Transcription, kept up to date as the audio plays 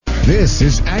This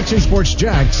is Action Sports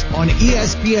Jax on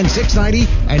ESPN 690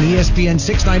 and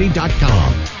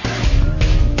ESPN690.com.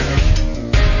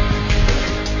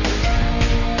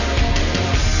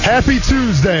 Happy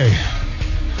Tuesday.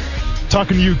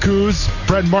 Talking to you, Coos.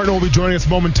 Brett Martin will be joining us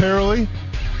momentarily.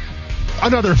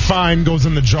 Another fine goes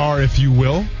in the jar, if you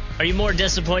will. Are you more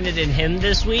disappointed in him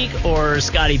this week or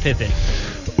Scottie Pippen?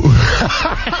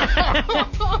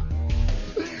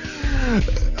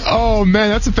 Oh, man,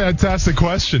 that's a fantastic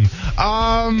question.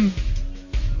 Probably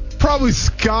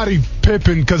Scottie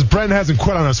Pippen, because Brent hasn't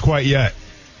quit on us quite yet.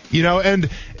 You know, and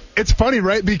it's funny,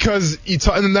 right? Because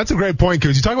and that's a great point,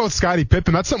 because you talk about Scottie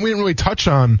Pippen. That's something we didn't really touch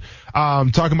on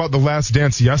talking about The Last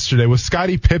Dance yesterday with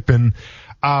Scottie Pippen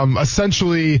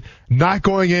essentially not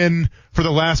going in for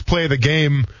the last play of the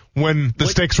game when the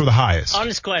stakes were the highest.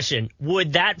 Honest question.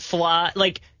 Would that fly?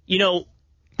 Like, you know.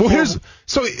 Well,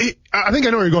 I think I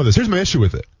know where you're going with this. Here's my issue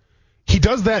with it. He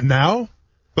does that now,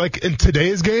 like in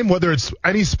today's game, whether it's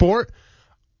any sport.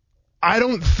 I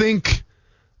don't think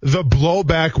the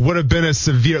blowback would have been as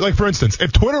severe. Like, for instance,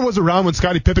 if Twitter was around when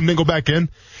Scottie Pippen didn't go back in,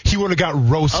 he would have got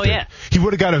roasted. Oh, yeah. He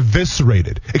would have got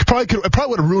eviscerated. It probably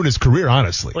would have ruined his career,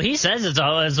 honestly. Well, he says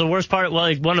it's the worst part. Well,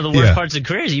 like one of the worst parts of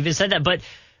careers. He even said that. But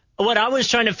what I was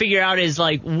trying to figure out is,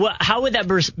 like, how would that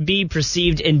be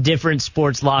perceived in different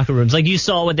sports locker rooms? Like, you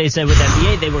saw what they said with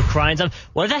NBA. They were crying stuff.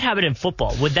 What if that happened in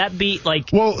football? Would that be, like...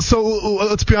 Well, so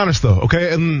let's be honest, though,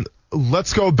 okay? And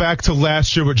let's go back to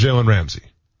last year with Jalen Ramsey,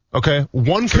 okay?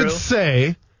 One could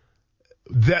say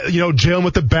that, you know, Jalen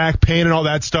with the back pain and all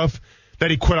that stuff, that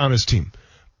he quit on his team.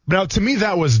 Now, to me,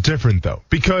 that was different, though,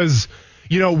 because...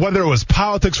 You know, whether it was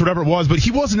politics or whatever it was, but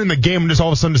he wasn't in the game and just all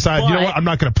of a sudden decided, you know what, I'm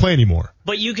not going to play anymore.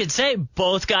 But you could say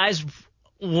both guys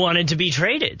wanted to be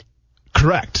traded.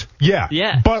 Correct. Yeah.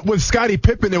 Yeah. But with Scottie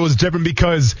Pippen, it was different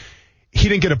because he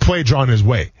didn't get a play drawn his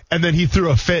way. And then he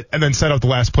threw a fit and then set out the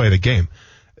last play of the game.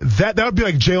 That would be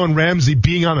like Jalen Ramsey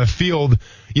being on the field,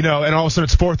 you know, and all of a sudden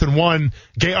it's 4th and 1.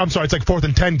 It's like 4th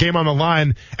and 10, game on the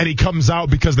line, and he comes out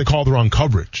because they called the wrong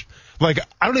coverage. Like,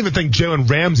 I don't even think Jalen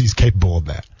Ramsey's capable of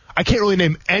that. I can't really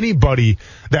name anybody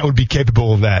that would be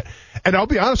capable of that. And I'll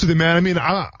be honest with you, man. I mean,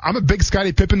 I'm a big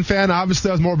Scottie Pippen fan. Obviously,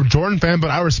 I was more of a Jordan fan,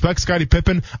 but I respect Scottie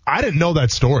Pippen. I didn't know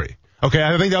that story. Okay,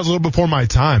 I think that was a little before my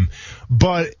time.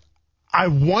 But I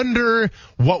wonder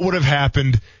what would have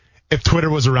happened if Twitter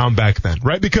was around back then,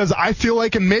 right? Because I feel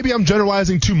like, and maybe I'm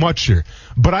generalizing too much here,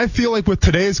 but I feel like with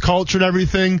today's culture and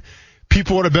everything,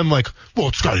 people would have been like, well,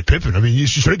 it's Scottie Pippen. I mean, you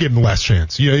should have given him the last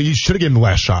chance. You know, you should have given him the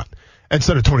last shot.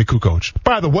 Instead of Tony Kukoc.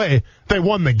 By the way, they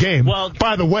won the game. Well,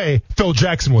 by the way, Phil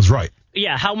Jackson was right.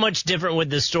 Yeah, how much different would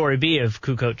this story be if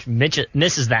Kukoc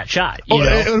misses that shot? It would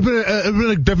have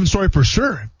been a different story for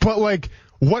sure. But, like,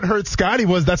 what hurt Scottie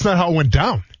was that's not how it went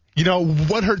down. You know,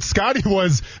 what hurt Scottie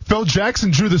was Phil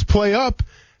Jackson drew this play up.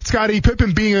 Scottie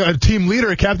Pippen being a team leader,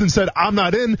 a captain said, I'm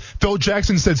not in. Phil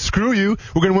Jackson said, screw you.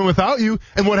 We're going to win without you.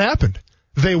 And what happened?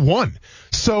 They won.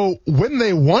 So when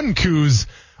they won, Coos,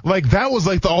 like, that was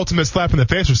like the ultimate slap in the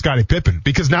face for Scottie Pippen,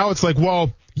 because now it's like,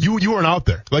 well, you weren't out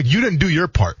there. Like, you didn't do your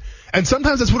part. And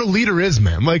sometimes that's what a leader is,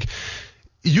 man. Like,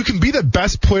 you can be the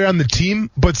best player on the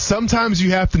team, but sometimes you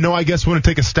have to know, I guess, when to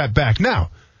take a step back. Now,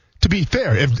 to be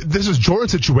fair, if this is Jordan's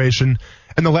situation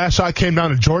and the last shot came down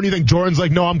to Jordan, you think Jordan's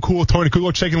like, no, I'm cool with Tony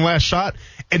Kukoc taking the last shot?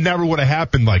 It never would have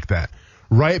happened like that.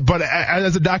 Right? But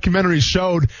as the documentary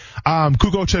showed,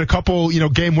 Kukoc had a couple, you know,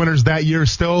 game winners that year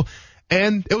still.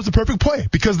 And it was a perfect play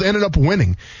because they ended up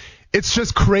winning. It's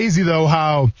just crazy, though,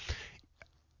 how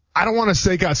I don't want to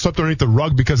say got swept underneath the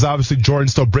rug, because obviously Jordan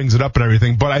still brings it up and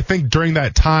everything. But I think during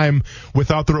that time,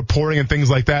 without the reporting and things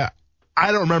like that,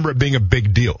 I don't remember it being a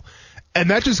big deal. And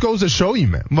that just goes to show you,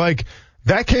 man. Like,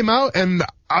 that came out, and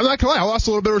I'm not going to lie, I lost a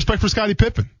little bit of respect for Scottie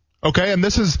Pippen. Okay, and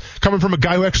this is coming from a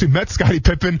guy who actually met Scottie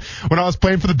Pippen when I was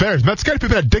playing for the Bears. Met Scottie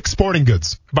Pippen at Dick's Sporting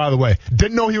Goods, by the way.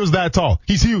 Didn't know he was that tall.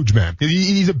 He's huge, man.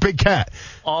 He's a big cat.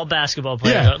 All basketball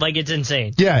players, like, it's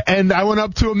insane. Yeah, and I went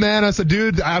up to him, man. I said,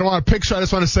 dude, I don't want a picture. I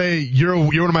just want to say you're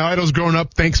one of my idols growing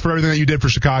up. Thanks for everything that you did for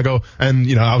Chicago. And,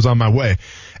 you know, I was on my way.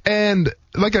 And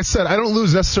like I said, I don't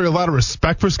lose necessarily a lot of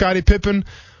respect for Scottie Pippen,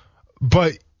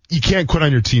 but you can't quit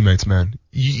on your teammates, man.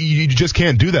 You just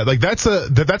can't do that. Like, that's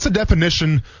a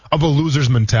definition of a loser's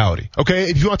mentality. Okay,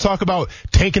 if you want to talk about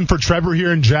tanking for Trevor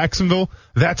here in Jacksonville,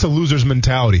 that's a loser's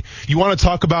mentality. You want to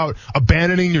talk about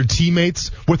abandoning your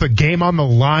teammates with a game on the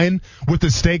line, with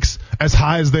the stakes as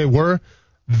high as they were,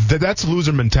 that's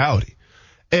loser mentality.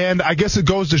 And I guess it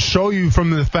goes to show you from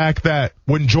the fact that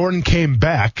when Jordan came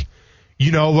back,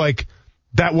 you know, like,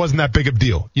 that wasn't that big of a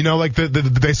deal. You know, like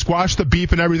they squashed the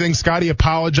beef and everything. Scotty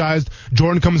apologized.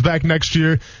 Jordan comes back next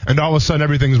year, and all of a sudden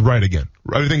everything's right again.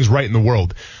 Everything's right in the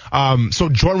world. So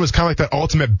Jordan was kind of like that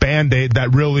ultimate Band-Aid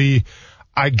that really,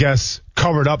 I guess,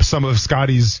 covered up some of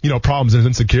Scotty's, problems and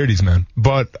insecurities, man.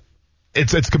 But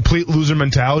it's complete loser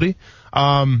mentality,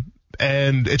 and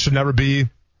it should never be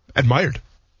admired.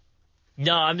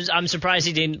 No, I'm surprised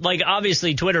he didn't. Like,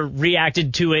 obviously, Twitter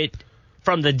reacted to it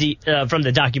from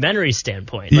the documentary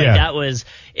standpoint. Like, that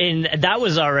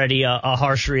was already a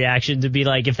harsh reaction to be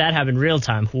like, if that happened real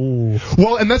time, ooh.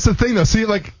 Well, and that's the thing, though. See,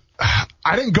 like,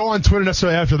 I didn't go on Twitter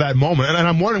necessarily after that moment, and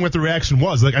I'm wondering what the reaction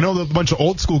was. Like, I know a bunch of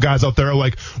old school guys out there are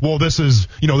like, well, this is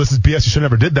BS. You should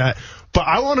never did that. But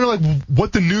I want to know, like,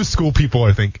 what the new school people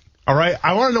are thinking. All right,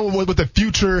 I want to know what the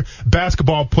future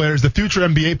basketball players, the future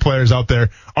NBA players out there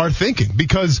are thinking,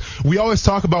 because we always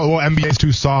talk about, well, NBA is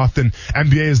too soft and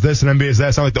NBA is this and NBA is that.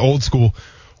 It's not like the old school.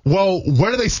 Well,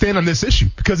 where do they stand on this issue?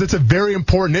 Because it's a very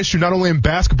important issue, not only in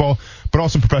basketball, but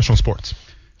also in professional sports.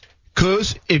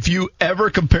 Kuz, if you ever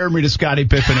compare me to Scottie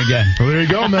Pippen again. Well, there you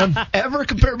go, man. Ever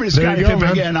compare me to Scottie Pippen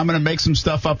again, I'm going to make some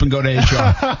stuff up and go to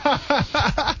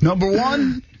HR. Number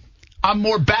one, I'm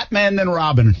more Batman than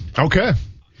Robin. Okay.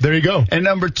 There you go. And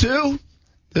number two,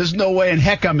 there's no way in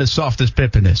heck I'm as soft as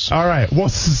Pippen is. All right. Well,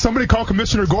 somebody call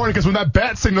Commissioner Gordon, because when that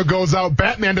bat signal goes out,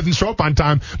 Batman doesn't show up on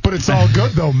time. But it's all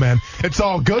good, though, man. It's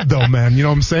all good, though, man. You know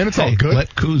what I'm saying? It's all good.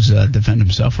 Let Kuz defend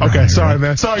himself. Okay, sorry,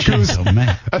 man. Sorry, Kuz. Oh,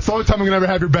 man. That's the only time I'm going to ever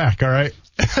have your back, all right?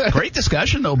 Great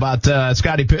discussion, though, about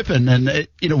Scottie Pippen. And,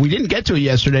 we didn't get to it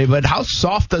yesterday, but how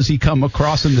soft does he come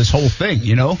across in this whole thing,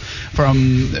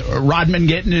 From Rodman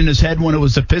getting in his head when it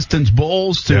was the Pistons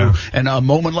Bulls to and a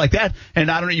moment like that. And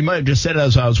I don't know, you might have just said it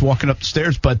as I was walking up the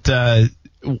stairs, but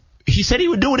he said he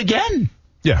would do it again.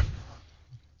 Yeah.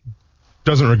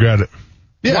 Doesn't regret it.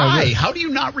 Yeah, why? How do you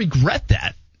not regret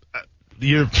that?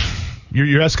 You're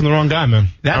asking the wrong guy, man.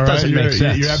 That doesn't make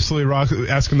sense. You're absolutely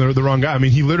asking the wrong guy. I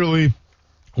mean, he literally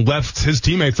left his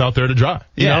teammates out there to dry.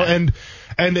 You know?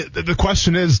 And the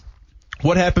question is,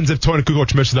 what happens if Toni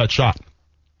Kukoc misses that shot?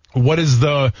 What is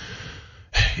the,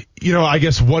 I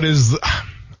guess what is,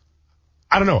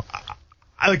 I don't know.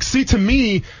 To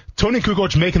me, Toni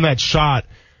Kukoc making that shot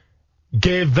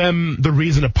gave them the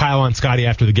reason to pile on Scotty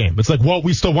after the game. It's like, well,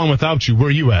 we still won without you. Where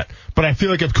are you at? But I feel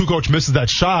like if Kukoc misses that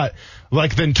shot,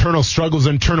 like the internal struggles,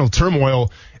 internal turmoil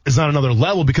is on another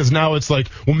level, because now it's like,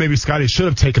 well, maybe Scotty should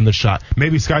have taken the shot.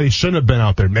 Maybe Scotty shouldn't have been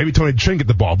out there. Maybe Tony shouldn't get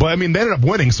the ball. But, I mean, they ended up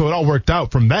winning, so it all worked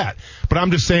out from that. But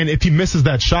I'm just saying, if he misses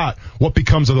that shot, what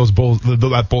becomes of those Bulls,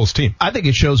 that Bulls team? I think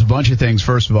it shows a bunch of things.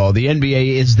 First of all, the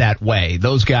NBA is that way.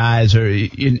 Those guys are,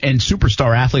 and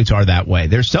superstar athletes are that way.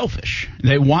 They're selfish.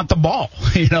 They want the ball,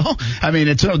 I mean,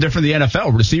 it's no different than the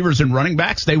NFL. Receivers and running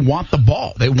backs, they want the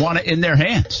ball. They want it in their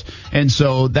hands. And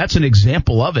so that's an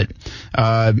example of it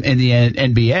in the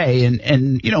NBA.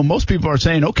 And most people are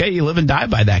saying, okay, you live and die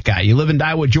by that guy. You live and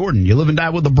die with Jordan. You live and die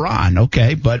with LeBron.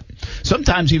 Okay, but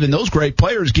sometimes even those great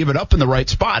players give it up in the right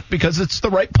spot because it's the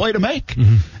right play to make.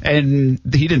 Mm-hmm. And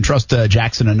he didn't trust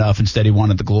Jackson enough. Instead, he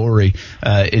wanted the glory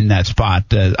in that spot.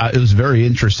 It was a very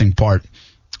interesting part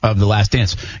of The Last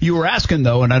Dance. You were asking,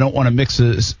 though, and I don't want to mix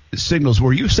signals,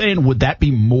 were you saying would that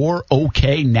be more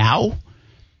okay now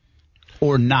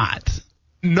or not?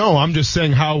 No, I'm just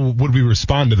saying, how would we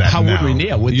respond to that? How now? would we?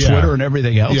 Yeah, with Twitter and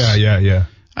everything else. Yeah.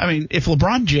 I mean, if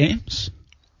LeBron James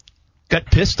got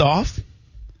pissed off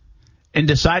and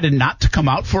decided not to come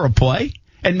out for a play,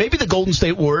 and maybe the Golden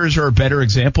State Warriors are a better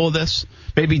example of this.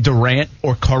 Maybe Durant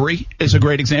or Curry is a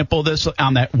great example of this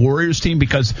on that Warriors team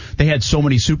because they had so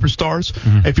many superstars.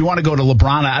 Mm-hmm. If you want to go to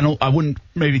LeBron, I wouldn't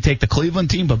maybe take the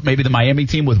Cleveland team, but maybe the Miami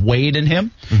team with Wade and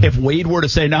him. Mm-hmm. If Wade were to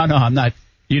say, no, I'm not,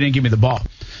 you didn't give me the ball.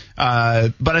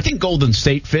 But I think Golden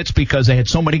State fits because they had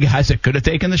so many guys that could have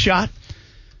taken the shot.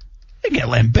 They get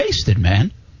lambasted,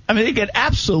 man. I mean, they get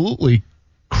absolutely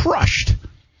crushed.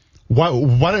 Why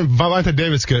didn't Vontae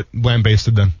Davis get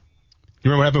lambasted then?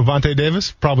 You remember what happened with Vontae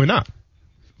Davis? Probably not.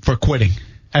 For quitting.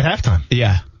 At halftime.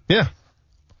 Yeah.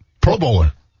 Pro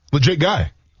Bowler. Legit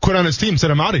guy. Quit on his team, said,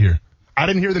 I'm out of here. I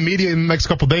didn't hear the media in the next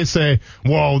couple of days say,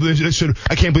 well,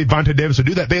 I can't believe Vontae Davis would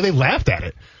do that. They laughed at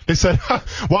it. They said,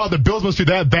 wow, the Bills must be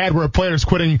that bad where a player's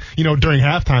quitting, during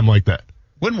halftime like that.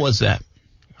 When was that?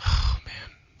 Oh, man.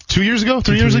 2 years ago?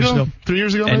 3 years ago? 3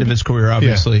 years ago? End of his career,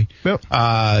 obviously. Yeah.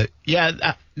 Yep.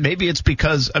 Yeah, maybe it's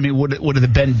because, I mean, would it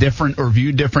have been different or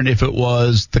viewed different if it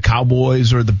was the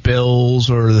Cowboys or the Bills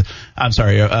or,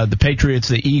 the Patriots,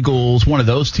 the Eagles, one of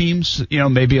those teams,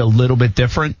 maybe a little bit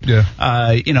different.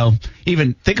 Yeah.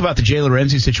 Even think about the Jalen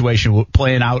Ramsey situation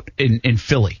playing out in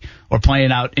Philly or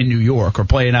playing out in New York or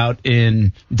playing out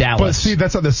in Dallas. But see,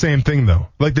 that's not the same thing, though.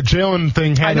 Like the Jalen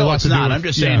thing had a lot to do with. I know it's not. I'm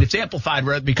just saying it's amplified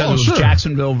because it was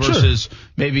Jacksonville versus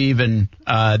more even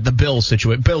the Bills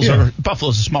situation.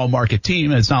 Buffalo's a small market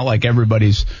team, and it's not like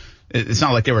it's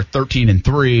not like they were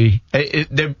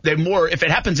 13-3. They're more, if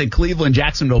it happens in Cleveland,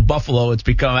 Jacksonville, Buffalo, it's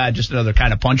become just another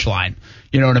kind of punchline.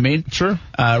 You know what I mean? Sure.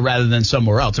 Rather than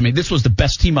somewhere else. I mean, this was the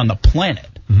best team on the planet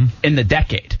in the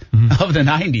decade of the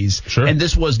 90s. Sure. And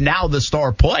this was now the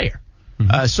star player.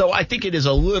 So I think it is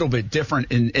a little bit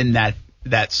different in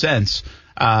that sense.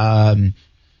 And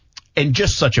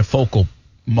just such a focal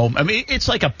moment. I mean, it's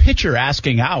like a pitcher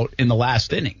asking out in the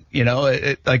last inning,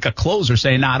 like a closer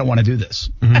saying, "No, I don't want to do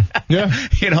this." Yeah.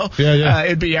 Yeah.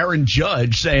 It'd be Aaron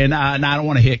Judge saying, "No, I don't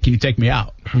want to hit. Can you take me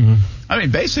out?" I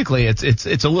mean, basically, it's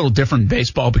a little different in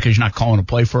baseball because you're not calling a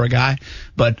play for a guy.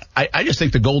 But I just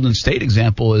think the Golden State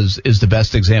example is the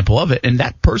best example of it, and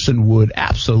that person would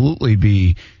absolutely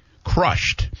be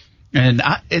crushed. And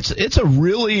it's a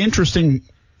really interesting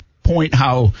point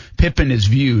how Pippen is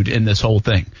viewed in this whole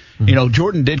thing.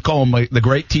 Jordan did call him the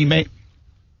great teammate,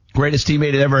 greatest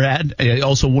teammate he ever had. He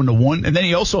also wouldn't have won, and then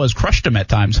he also has crushed him at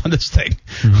times on this thing.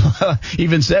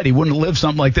 Even said he wouldn't live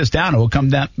something like this down. It will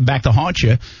come back to haunt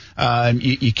you.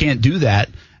 You can't do that.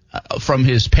 From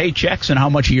his paychecks and how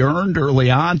much he earned early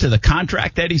on to the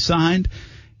contract that he signed.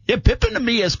 Yeah, Pippen to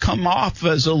me has come off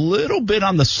as a little bit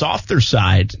on the softer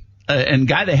side. And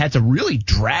guy that had to really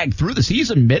drag through this.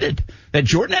 He's admitted that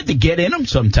Jordan had to get in him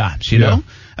sometimes,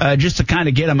 just to kind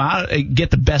of get him out, get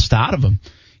the best out of him.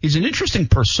 He's an interesting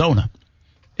persona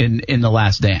in The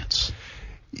Last Dance.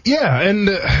 Yeah, and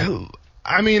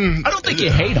I mean, I don't think you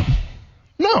hate him.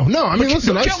 No. I mean,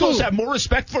 listen, I almost have more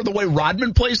respect for the way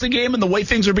Rodman plays the game and the way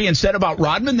things are being said about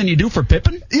Rodman than you do for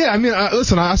Pippen. Yeah, I mean,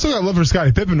 listen, I still got love for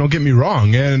Scottie Pippen. Don't get me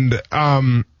wrong, and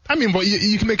I mean, well,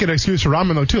 you can make an excuse for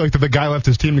Rodman, though, too, like that the guy left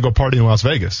his team to go party in Las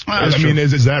Vegas. I mean,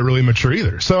 is that really mature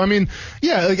either? So, I mean,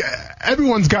 yeah, like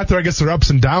everyone's got their ups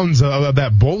and downs of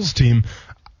that Bulls team.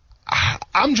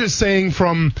 I'm just saying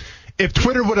if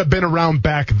Twitter would have been around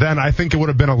back then, I think it would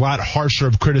have been a lot harsher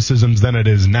of criticisms than it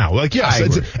is now. Like, yes,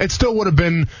 it still would have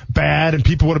been bad and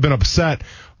people would have been upset,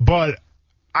 but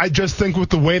I just think with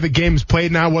the way the game's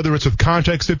played now, whether it's with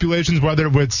contract stipulations, whether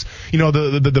it's,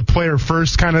 the player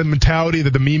first kind of mentality,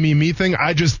 the me thing,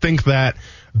 I just think that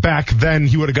back then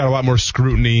he would have got a lot more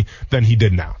scrutiny than he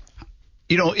did now.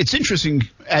 It's interesting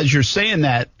as you're saying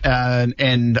that,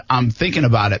 and I'm thinking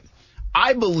about it.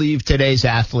 I believe today's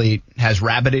athlete has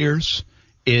rabbit ears.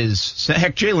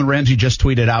 Heck, Jalen Ramsey just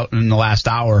tweeted out in the last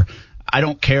hour, I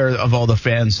don't care of all the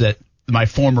fans that my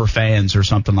former fans or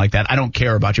something like that. I don't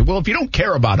care about you. Well, if you don't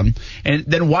care about them,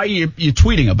 then why are you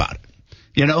tweeting about it?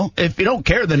 If you don't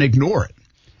care, then ignore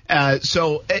it.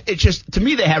 So it's just, to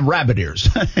me, they have rabbit ears.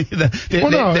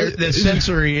 The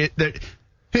sensory.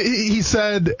 He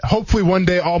said, hopefully one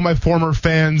day all my former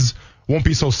fans won't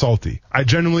be so salty. I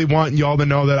genuinely want y'all to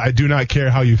know that I do not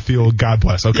care how you feel. God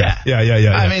bless. Okay.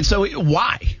 Yeah. I mean, so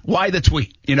why? Why the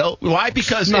tweet? Why?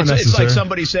 Because it's like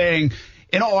somebody saying,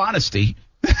 in all honesty,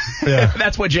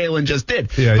 that's what Jalen just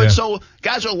did. So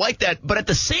guys are like that. But at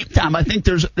the same time, I think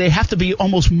they have to be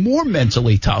almost more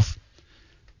mentally tough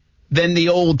than the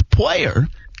old player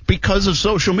because of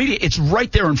social media. It's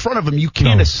right there in front of them. You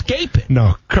can't escape it.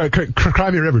 No. Cry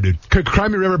me a river, dude. Cry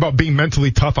me a river about being mentally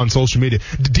tough on social media.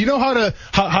 Do you know how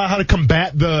to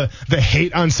combat the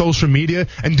hate on social media?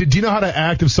 And do you know how to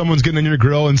act if someone's getting in your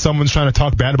grill and someone's trying to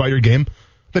talk bad about your game?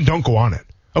 Then don't go on it.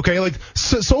 Okay, like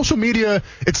social media,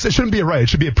 it shouldn't be a right. It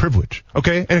should be a privilege.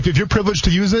 Okay, and if you're privileged to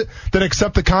use it, then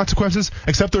accept the consequences,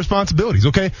 accept the responsibilities.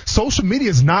 Okay, social media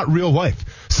is not real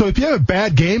life. So if you have a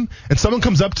bad game and someone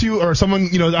comes up to you or someone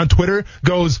on Twitter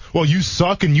goes, "Well, you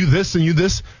suck and you this and you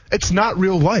this," it's not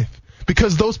real life.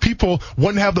 Because those people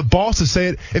wouldn't have the balls to say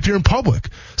it if you're in public.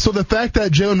 So the fact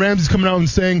that Jalen Ramsey's coming out and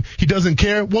saying he doesn't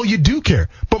care, well, you do care.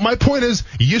 But my point is,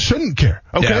 you shouldn't care,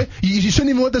 okay? Yeah. You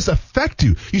shouldn't even let this affect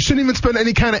you. You shouldn't even spend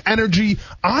any kind of energy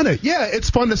on it. Yeah,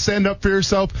 it's fun to stand up for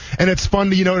yourself, and it's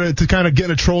fun to kind of get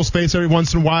in a troll space every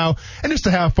once in a while, and just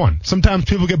to have fun. Sometimes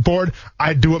people get bored.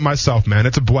 I do it myself, man.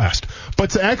 It's a blast. But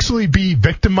to actually be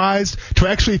victimized, to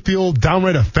actually feel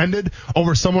downright offended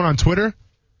over someone on Twitter,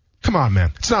 come on,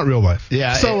 man. It's not real life.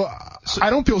 Yeah. So I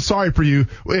don't feel sorry for you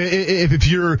if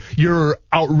you're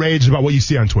outraged about what you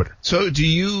see on Twitter. So do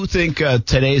you think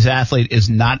today's athlete is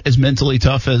not as mentally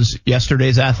tough as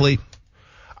yesterday's athlete?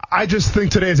 I just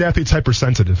think today's athlete's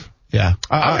hypersensitive. Yeah,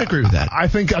 I would agree with that. I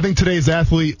think today's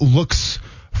athlete looks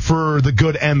for the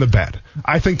good and the bad.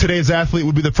 I think today's athlete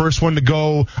would be the first one to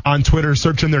go on Twitter,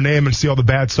 search in their name, and see all the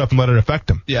bad stuff and let it affect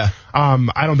them. Yeah.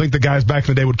 I don't think the guys back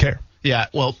in the day would care. Yeah,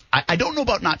 well, I don't know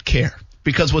about not care.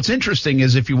 Because what's interesting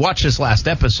is if you watch this last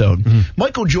episode,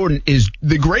 Michael Jordan is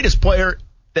the greatest player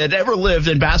that ever lived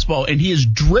in basketball, and he is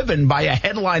driven by a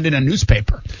headline in a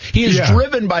newspaper. He is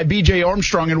driven by B.J.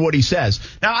 Armstrong and what he says.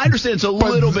 Now, I understand it's a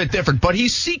little bit different, but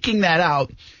he's seeking that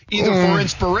out either for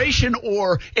inspiration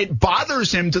or it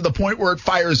bothers him to the point where it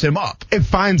fires him up. It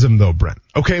finds him, though, Brent.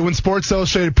 Okay, when Sports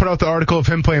Illustrated put out the article of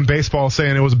him playing baseball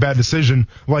saying it was a bad decision,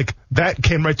 like, that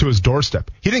came right to his doorstep.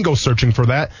 He didn't go searching for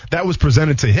that. That was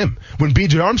presented to him. When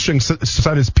B.J. Armstrong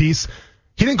said his piece,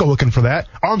 he didn't go looking for that.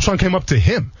 Armstrong came up to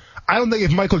him. I don't think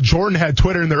if Michael Jordan had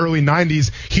Twitter in the early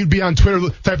 90s, he'd be on Twitter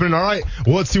typing in, all right,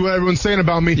 well, let's see what everyone's saying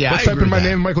about me. Yeah, let's type in my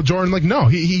name, Michael Jordan. Like, no,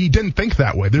 he didn't think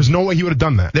that way. There's no way he would have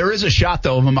done that. There is a shot,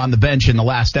 though, of him on the bench in the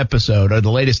last episode, or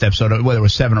the latest episode, whether it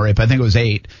was 7 or 8, but I think it was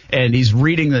 8, and he's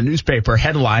reading the newspaper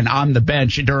headline on the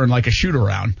bench during, like, a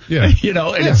shoot-around. Yeah.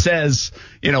 And it says,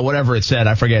 whatever it said,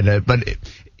 I forget it, but,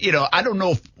 I don't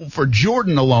know if, for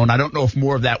Jordan alone, I don't know if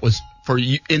more of that was for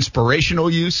inspirational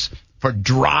use, for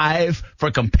drive, for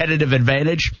competitive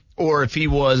advantage, or if he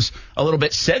was a little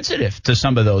bit sensitive to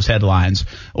some of those headlines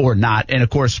or not. And, of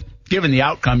course, given the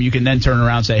outcome, you can then turn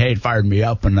around and say, hey, it fired me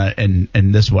up, and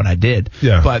this is what I did.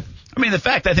 Yeah. But,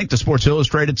 I think the Sports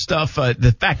Illustrated stuff,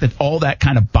 the fact that all that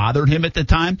kind of bothered him at the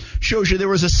time shows you there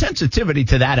was a sensitivity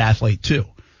to that athlete, too.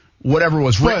 Whatever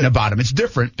was written about him. It's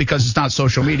different because it's not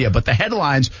social media, but the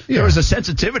headlines, there was a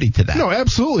sensitivity to that. No,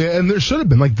 absolutely. And there should have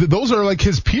been. Like, those are like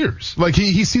his peers. Like,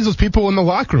 he sees those people in the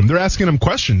locker room. They're asking him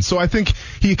questions. So I think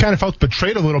he kind of felt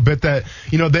betrayed a little bit that,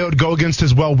 they would go against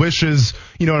his well wishes,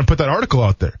 and put that article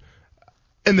out there.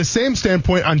 In the same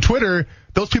standpoint, on Twitter,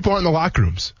 those people aren't in the locker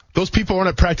rooms. Those people aren't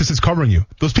at practices covering you.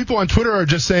 Those people on Twitter are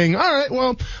just saying, all right,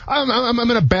 well, I'm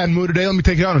in a bad mood today. Let me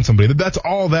take it out on somebody. That's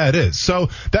all that is. So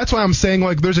that's why I'm saying,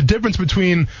 like, there's a difference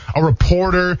between a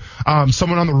reporter,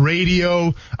 someone on the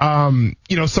radio,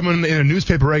 someone in a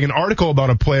newspaper writing an article about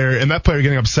a player and that player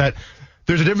getting upset.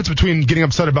 There's a difference between getting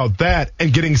upset about that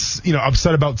and getting,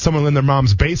 upset about someone in their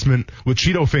mom's basement with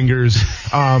Cheeto fingers,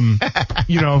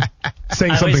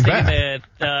 saying something bad.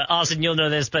 Austin, you'll know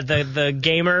this, but the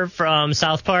gamer from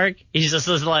South Park, he's just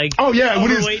this, like, oh yeah,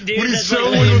 overweight dude when he's that's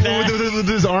so with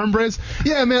his arm brace.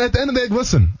 Yeah, man. At the end of the day,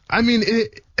 listen. I mean,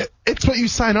 it's what you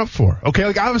sign up for. Okay,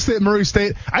 like obviously at Murray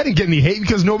State, I didn't get any hate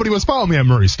because nobody was following me at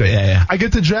Murray State. Yeah. I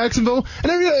get to Jacksonville,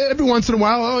 and every once in a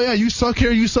while, oh yeah, you suck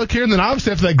here, and then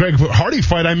obviously after that Greg Hardy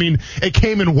fight, I mean, it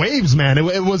came in waves, man.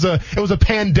 It was a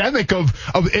pandemic of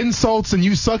insults and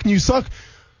you suck.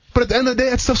 But at the end of the day,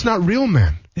 that stuff's not real,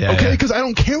 man. Yeah, okay? Because I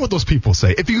don't care what those people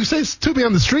say. If you say it to me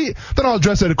on the street, then I'll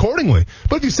address it accordingly.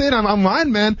 But if you say it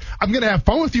online, man, I'm going to have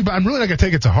fun with you, but I'm really not going to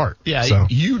take it to heart. Yeah, so.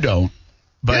 You don't.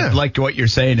 But like what you're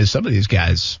saying is some of these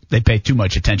guys, they pay too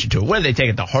much attention to it. Whether they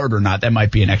take it to heart or not, that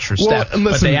might be an extra step.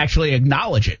 But they actually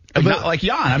acknowledge it. Like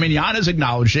Jan. I mean, Jan has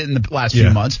acknowledged it in the last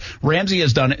few months. Ramsey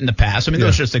has done it in the past. I mean,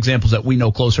 those are just examples that we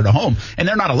know closer to home. And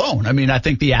they're not alone. I mean, I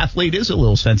think the athlete is a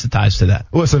little sensitized to that.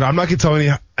 Listen, I'm not going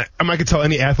to tell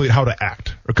any athlete how to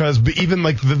act. Because even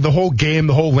like the whole game,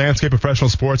 the whole landscape of professional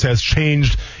sports has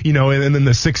changed, in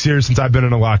the 6 years since I've been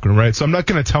in a locker room, right? So I'm not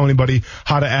going to tell anybody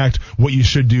how to act, what you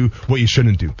should do, what you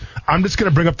shouldn't do. I'm just going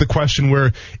to bring up the question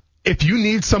where if you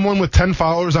need someone with 10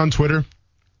 followers on Twitter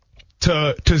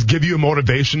to give you a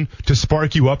motivation, to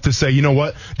spark you up, to say, you know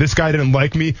what, this guy didn't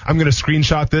like me, I'm going to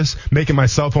screenshot this, make it my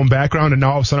cell phone background, and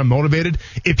now all of a sudden I'm motivated.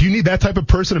 If you need that type of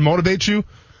person to motivate you,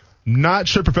 not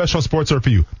sure professional sports are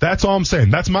for you. That's all I'm saying.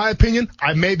 That's my opinion.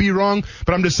 I may be wrong,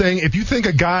 but I'm just saying if you think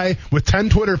a guy with 10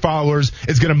 Twitter followers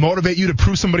is going to motivate you to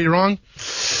prove somebody wrong,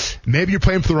 maybe you're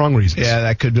playing for the wrong reasons. Yeah,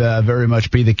 that could very much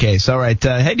be the case. All right.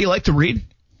 Hey, do you like to read?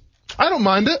 I don't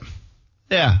mind it.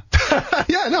 Yeah.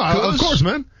 Yeah, no, of course,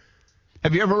 man.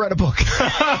 Have you ever read a book?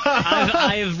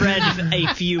 I've read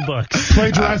a few books.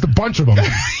 Plagiarized a bunch of them.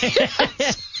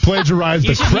 Plagiarized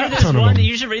a crap ton of them.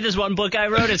 You should read this one book I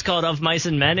wrote. It's called Of Mice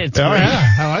and Men. It's great.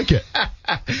 Yeah, I like it.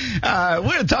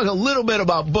 We're going to talk a little bit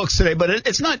about books today, but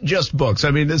it's not just books. I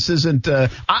mean, this isn't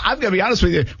I've got to be honest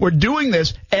with you. We're doing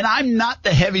this, and I'm not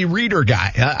the heavy reader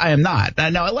guy. I am not.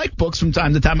 Now, I like books from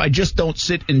time to time. I just don't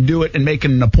sit and do it and make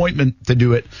an appointment to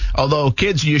do it, although,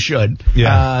 kids, you should.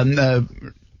 Yeah.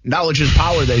 Knowledge is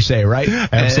power, they say, right?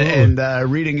 Absolutely.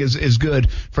 And reading is good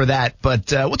for that.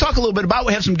 But we'll talk a little bit about it.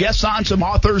 We have some guests on, some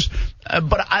authors.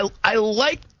 But I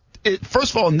like it, first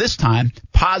of all, in this time,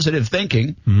 positive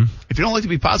thinking. If you don't like to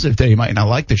be positive today, you might not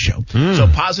like the show. So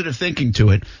positive thinking to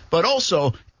it. But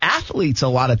also, athletes, a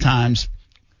lot of times,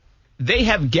 they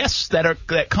have guests that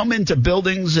come into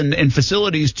buildings and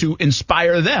facilities to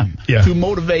inspire them, to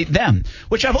motivate them,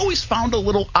 which I've always found a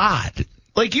little odd.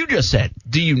 Like you just said,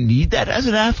 do you need that as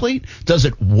an athlete? Does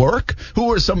it work?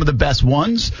 Who are some of the best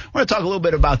ones? We're going to talk a little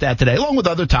bit about that today, along with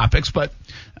other topics. But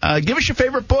give us your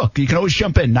favorite book. You can always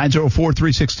jump in,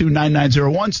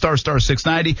 904-362-9901,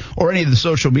 *690, or any of the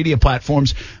social media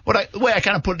platforms. The way I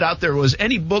kind of put it out there was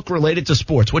any book related to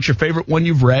sports. What's your favorite one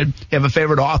you've read? You have a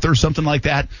favorite author, something like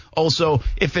that? Also,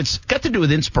 if it's got to do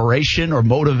with inspiration or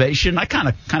motivation, I kind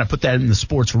of put that in the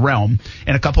sports realm.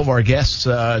 And a couple of our guests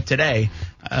today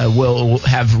will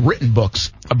have written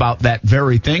books about that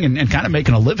very thing and kind of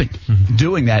making a living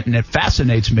doing that. And it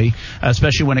fascinates me,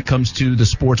 especially when it comes to the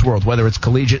sports world, whether it's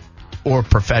collegiate or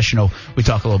professional. We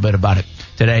talk a little bit about it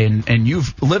today, and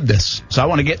you've lived this. So I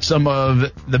want to get some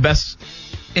of the best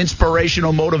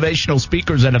inspirational, motivational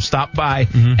speakers that have stopped by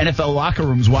NFL locker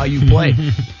rooms while you play.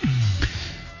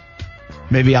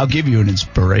 Maybe I'll give you an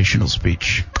inspirational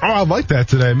speech. Oh, I like that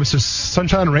today, Mr.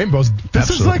 Sunshine and Rainbows. This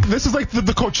is like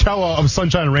the Coachella of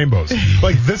Sunshine and Rainbows.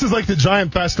 Like, this is like the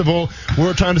giant festival.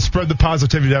 We're trying to spread the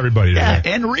positivity to everybody today.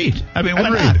 Yeah, and read. I mean, why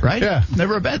not, right? Yeah.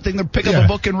 Never a bad thing to pick up a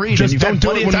book and read. Just and don't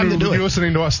do it when you're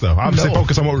listening to us, though. Obviously,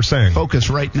 focus on what we're saying. Focus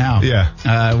right now.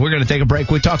 Yeah. We're going to take a break.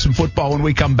 We talk some football when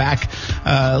we come back.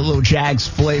 A little Jags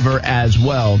flavor as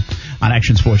well on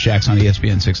Action Sports Jax on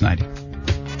ESPN 690.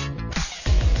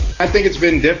 I think it's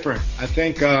been different. I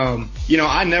think, I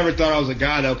never thought I was a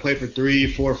guy that would play for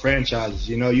 3-4 franchises.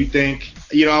 You think,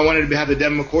 I wanted to have the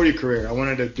Devin McCourty career. I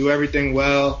wanted to do everything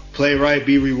well, play right,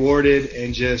 be rewarded,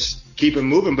 and just keep it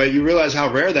moving. But you realize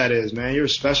how rare that is, man. You're a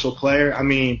special player. I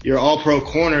mean, you're an all-pro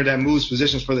corner that moves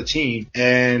positions for the team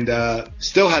and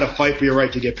still had to fight for your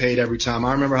right to get paid every time.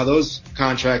 I remember how those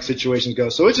contract situations go.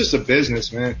 So it's just a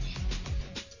business, man.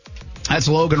 That's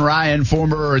Logan Ryan,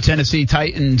 former Tennessee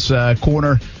Titans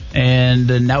corner.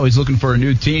 And now he's looking for a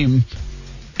new team.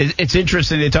 It's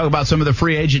interesting. They talk about some of the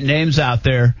free agent names out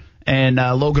there, and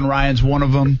Logan Ryan's one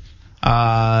of them.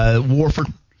 Warford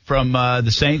from the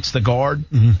Saints, the guard,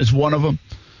 is one of them.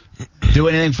 Do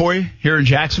anything for you here in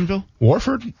Jacksonville?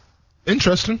 Warford?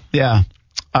 Interesting. Yeah.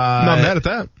 Not mad at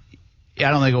that. Yeah,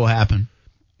 I don't think it will happen.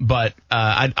 But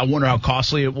I wonder how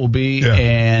costly it will be. Yeah.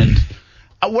 And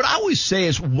what I always say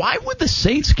is, why would the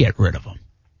Saints get rid of him?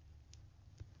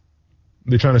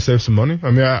 They're trying to save some money?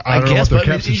 I mean, I don't guess, know what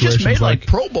their but cap he just made like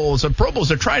Pro Bowls, and Pro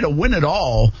Bowls are trying to win it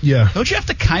all. Yeah. Don't you have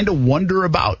to kind of wonder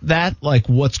about that? Like,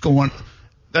 what's going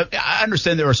I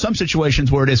understand there are some situations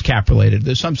where it is cap related.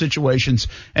 There's some situations,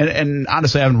 and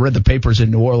honestly, I haven't read the papers in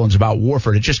New Orleans about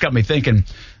Warford. It just got me thinking,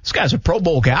 this guy's a Pro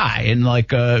Bowl guy, and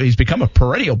he's become a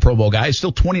perennial Pro Bowl guy. He's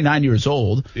still 29 years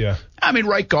old. Yeah. I mean,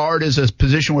 right guard is a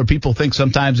position where people think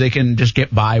sometimes they can just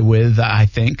get by with, I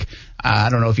think. I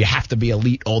don't know if you have to be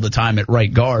elite all the time at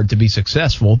right guard to be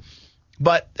successful.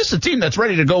 But this is a team that's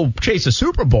ready to go chase a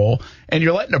Super Bowl, and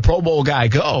you're letting a Pro Bowl guy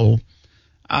go.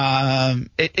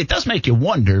 It does make you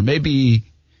wonder. Maybe,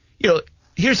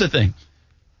 here's the thing.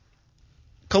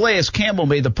 Calais Campbell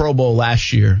made the Pro Bowl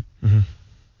last year,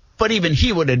 but even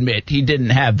he would admit he didn't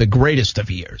have the greatest of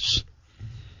years.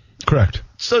 Correct.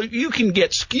 So you can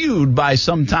get skewed by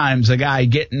sometimes a guy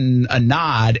getting a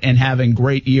nod and having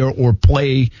great year or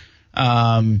play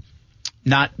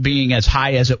not being as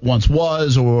high as it once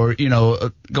was, or,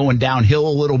 going downhill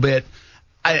a little bit.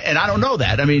 I don't know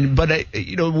that. I mean, but,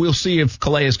 we'll see if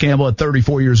Calais Campbell at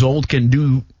 34 years old can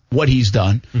do what he's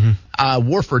done.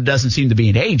 Warford doesn't seem to be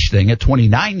an age thing at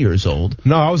 29 years old.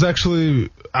 No, I was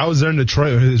there in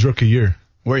Detroit his rookie year.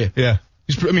 Were you? Yeah.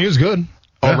 He was good.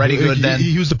 Already good then?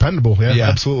 He was dependable. Yeah,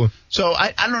 absolutely. So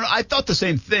I don't know. I thought the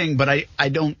same thing, but I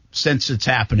don't sense it's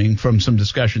happening from some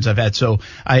discussions I've had. So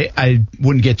I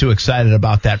wouldn't get too excited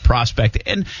about that prospect.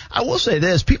 And I will say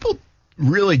this. People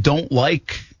really don't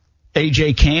like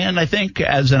A.J. Cann, I think,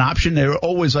 as an option. They're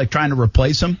always trying to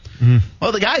replace him.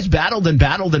 Well, the guy's battled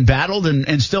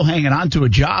and still hanging on to a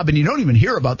job, and you don't even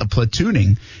hear about the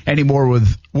platooning anymore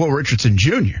with Will Richardson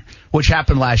Jr., which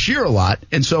happened last year a lot.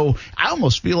 And so I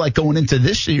almost feel like going into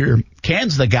this year,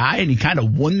 Cann's the guy, and he kind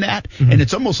of won that. And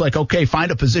it's almost like, okay, find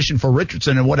a position for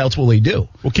Richardson, and what else will he do?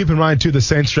 Well, keep in mind, too, the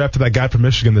Saints drafted that guy from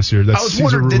Michigan this year. That's I was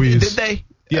Cesar wondering, Ruiz. did they?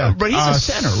 Yeah, but he's a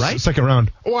center, right? Second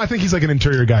round. Oh, I think he's like an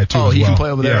interior guy too. Oh, as he well. can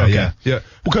play over there. Yeah.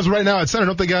 Because right now at center,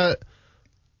 don't they got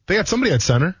somebody at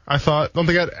center? I thought. Don't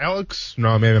they got Alex?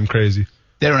 No, maybe I'm crazy.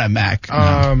 They don't have Mac.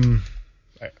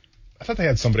 I I thought they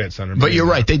had somebody at center. But you're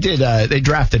right. They did. They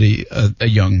drafted a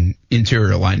young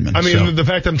interior lineman. I mean, the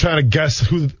fact I'm trying to guess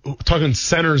talking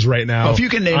centers right now. Well, if you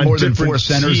can name more than 4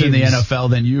 centers in the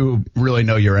NFL, then you really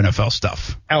know your NFL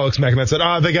stuff. Alex McInerney said,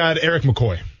 they got Eric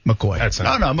McCoy. McCoy.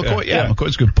 Yeah,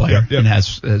 McCoy's a good player and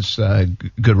has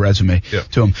good resume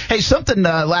to him. Hey, something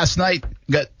last night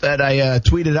that I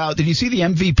tweeted out. Did you see the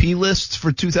MVP lists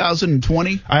for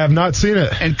 2020? I have not seen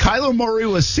it. And Kyler Murray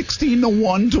was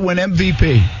 16-1 to win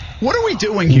MVP. What are we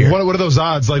doing here? What are those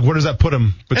odds? Like, where does that put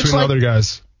him between the other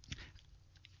guys?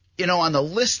 On the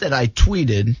list that I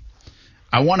tweeted,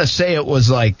 I want to say it was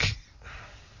like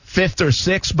 5th or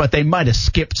 6th, but they might have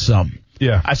skipped some.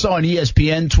 Yeah. I saw an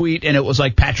ESPN tweet, and it was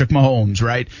like Patrick Mahomes,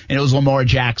 right? And it was Lamar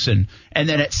Jackson. And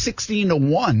then at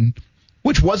 16-1,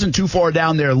 which wasn't too far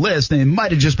down their list, they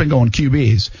might have just been going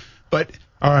QBs. But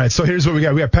all right, so here's what we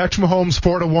got. We got Patrick Mahomes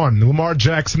 4-1, Lamar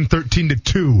Jackson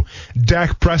 13-2,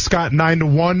 Dak Prescott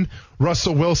 9-1,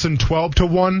 Russell Wilson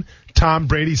 12-1, Tom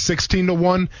Brady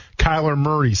 16-1, Kyler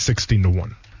Murray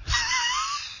 16-1.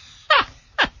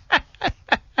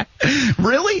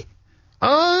 Really?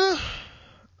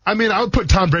 I mean, I would put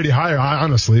Tom Brady higher,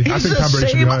 honestly. I think Tom Brady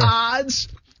should be higher. Odds.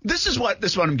 This is what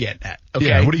I'm getting at. Okay.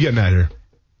 Yeah, what are you getting at here?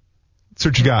 That's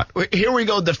what you got. Here we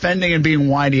go, defending and being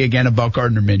whiny again about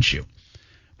Gardner Minshew.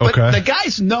 But the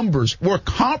guy's numbers were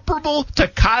comparable to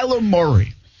Kyler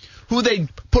Murray, who they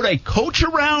put a coach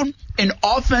around, an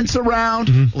offense around.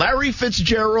 Mm-hmm. Larry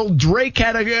Fitzgerald, Drake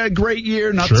had a great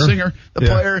year, not the singer, the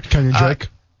player. Kenyon Drake.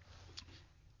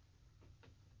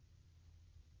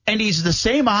 And he's the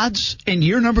same odds in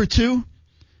year number 2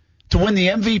 to win the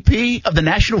MVP of the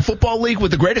National Football League with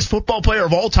the greatest football player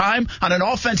of all time on an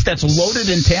offense that's loaded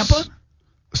in Tampa?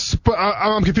 But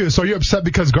I'm confused. So are you upset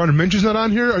because Gardner Minshew's not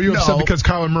on here? Or are you upset because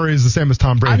Kyler Murray is the same as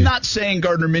Tom Brady? I'm not saying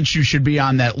Gardner Minshew should be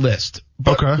on that list.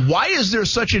 But why is there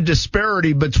such a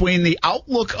disparity between the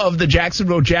outlook of the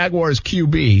Jacksonville Jaguars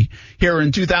QB here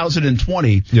in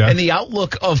 2020 and the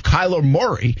outlook of Kyler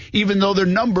Murray, even though their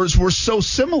numbers were so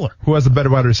similar? Who has the better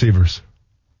wide receivers?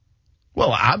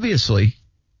 Well, obviously,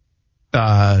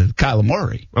 Kyler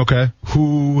Murray. Okay.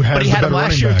 Who has the better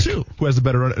running back? Too. Who has the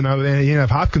better running back? No, he didn't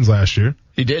have Hopkins last year.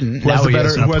 He didn't. Who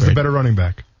has the better running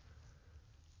back?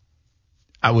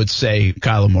 I would say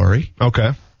Kyler Murray.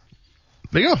 Okay.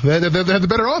 There you go. They have the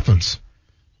better offense.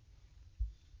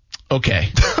 Okay.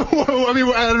 I mean,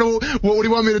 I don't know. What do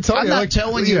you want me to tell you? I'm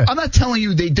not telling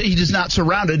you he is not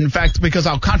surrounded. In fact, because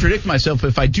I'll contradict myself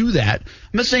if I do that.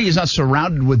 I'm not saying he's not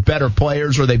surrounded with better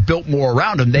players or they built more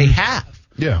around him. They have.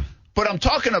 Yeah. But I'm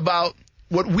talking about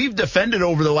what we've defended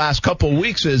over the last couple of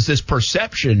weeks is this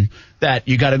perception that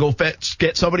you got to go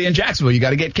get somebody in Jacksonville. You got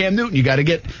to get Cam Newton. You got to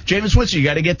get Jameis Winston. You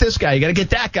got to get this guy. You got to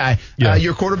get that guy. Yeah.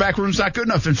 Your quarterback room's not good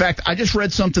enough. In fact, I just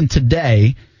read something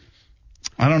today.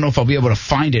 I don't know if I'll be able to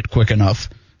find it quick enough,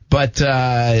 but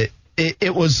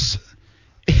it was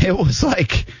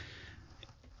like,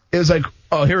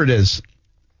 oh, here it is.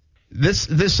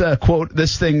 This quote,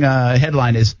 this thing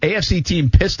headline is AFC team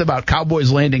pissed about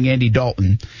Cowboys landing Andy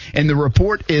Dalton, and the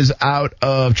report is out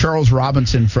of Charles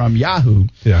Robinson from Yahoo.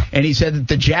 Yeah, and he said that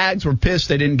the Jags were pissed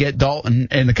they didn't get Dalton,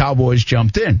 and the Cowboys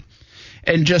jumped in.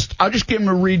 And I'll just give him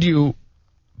to read you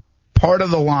part of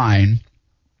the line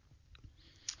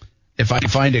if I can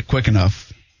find it quick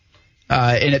enough.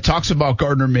 And it talks about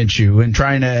Gardner Minshew and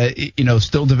trying to,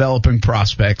 still developing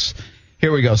prospects.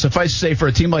 Here we go. Suffice to say, for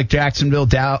a team like Jacksonville,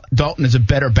 Dalton is a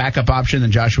better backup option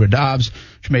than Joshua Dobbs,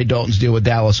 which made Dalton's deal with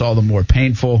Dallas all the more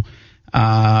painful.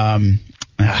 That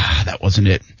wasn't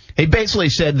it. He basically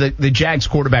said that the Jags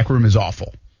quarterback room is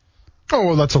awful. Oh,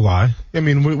 well, that's a lie. I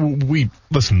mean, we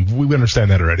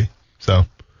understand that already.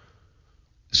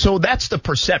 So that's the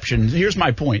perception. Here's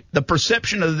my point. The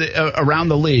perception of around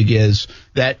the league is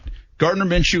that Gardner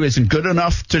Minshew isn't good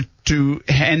enough to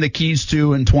hand the keys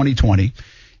to in 2020.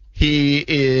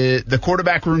 The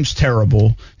quarterback room's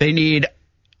terrible. They need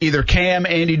either Cam,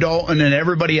 Andy Dalton, and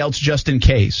everybody else just in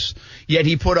case. Yet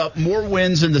he put up more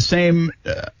wins in the same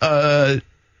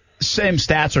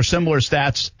stats or similar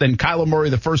stats than Kyler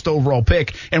Murray, the first overall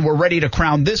pick, and we're ready to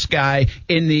crown this guy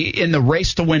in the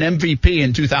race to win MVP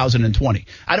in 2020.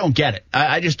 I don't get it.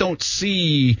 I just don't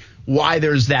see why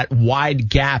there's that wide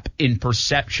gap in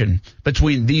perception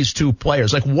between these two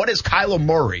players. Like, what has Kyler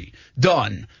Murray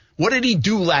done? What did he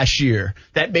do last year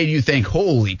that made you think,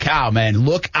 holy cow, man,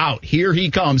 look out, here he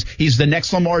comes. He's the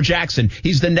next Lamar Jackson.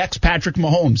 He's the next Patrick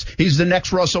Mahomes. He's the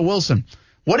next Russell Wilson.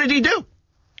 What did he do?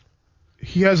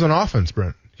 He has an offense,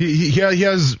 Brent. He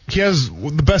has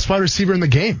the best wide receiver in the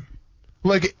game.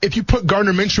 Like, if you put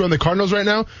Gardner Minshew on the Cardinals right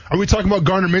now, are we talking about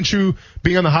Gardner Minshew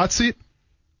being on the hot seat?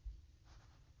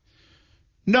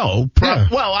 No.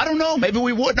 Well, I don't know. Maybe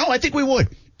we would. No, I think we would.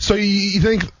 So you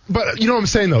think, but you know what I'm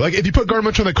saying though? Like if you put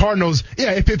Gardner Minshew on the Cardinals,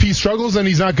 yeah, if he struggles and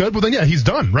he's not good, well then yeah, he's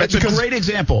done, right? That's a great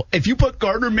example. If you put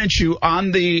Gardner Minshew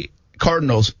on the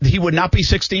Cardinals, he would not be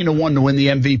 16-1 to win the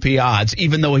MVP odds,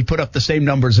 even though he put up the same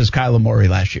numbers as Kyler Murray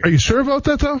last year. Are you sure about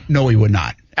that though? No, he would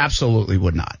not. Absolutely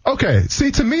would not. Okay. See,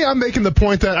 to me, I'm making the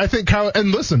point that I think Kyler,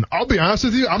 and listen, I'll be honest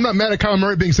with you, I'm not mad at Kyler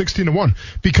Murray being 16-1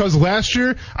 because last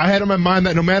year I had in my mind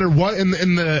that no matter what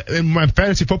in my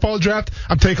fantasy football draft,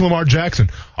 I'm taking Lamar Jackson.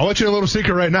 I'll let you know a little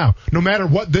secret right now. No matter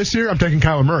what this year, I'm taking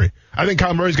Kyler Murray. I think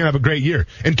Kyler Murray's going to have a great year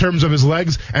in terms of his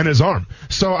legs and his arm.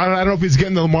 So I don't know if he's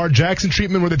getting the Lamar Jackson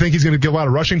treatment where they think he's going to get a lot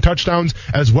of rushing touchdowns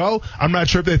as well. I'm not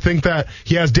sure if they think that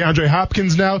he has DeAndre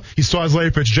Hopkins now. He still has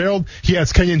Larry Fitzgerald. He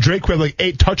has Kenyon Drake who had like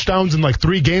 8 touchdowns in like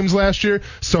 3 games last year.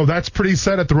 So that's pretty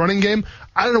set at the running game.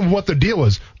 I don't know what the deal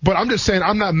is, but I'm just saying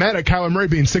I'm not mad at Kyler Murray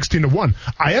being 16-1.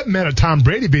 I am mad at Tom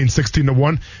Brady being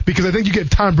 16-1 because I think you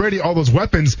get Tom Brady all those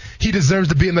weapons. He deserves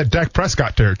to be in that Dak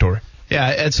Prescott territory.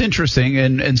 Yeah, it's interesting,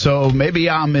 and so maybe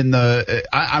I'm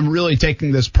I'm really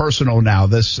taking this personal now,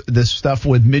 this stuff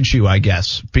with Minshew, I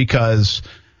guess, because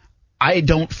I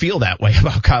don't feel that way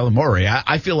about Kyler Murray.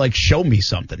 I feel like show me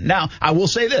something. Now, I will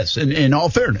say this, in all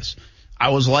fairness, I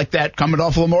was like that coming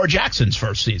off Lamar Jackson's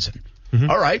first season. Mm-hmm.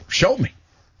 All right, show me.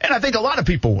 And I think a lot of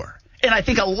people were. And I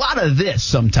think a lot of this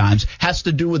sometimes has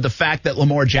to do with the fact that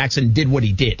Lamar Jackson did what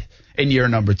he did in year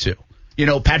number 2. You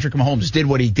know, Patrick Mahomes did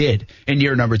what he did in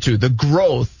year number 2. The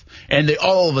growth and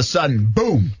all of a sudden,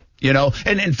 boom, you know.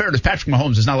 And in fairness, Patrick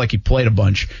Mahomes is not like he played a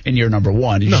bunch in year number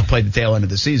 1. He just played the tail end of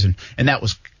the season. And that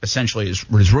was essentially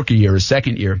his rookie year, his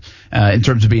second year in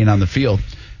terms of being on the field.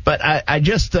 But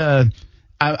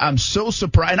I'm so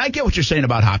surprised. And I get what you're saying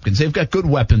about Hopkins. They've got good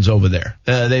weapons over there.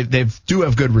 They do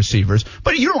have good receivers.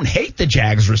 But you don't hate the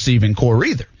Jags receiving core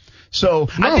either. So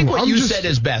I think what you said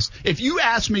is best. If you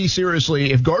ask me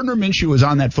seriously, if Gardner Minshew was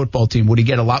on that football team, would he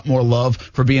get a lot more love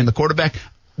for being the quarterback?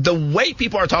 The way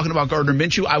people are talking about Gardner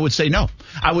Minshew, I would say no.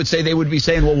 I would say they would be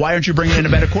saying, well, why aren't you bringing in a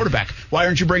better quarterback? Why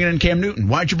aren't you bringing in Cam Newton?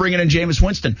 Why aren't you bringing in Jameis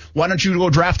Winston? Why don't you go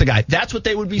draft a guy? That's what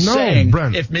they would be saying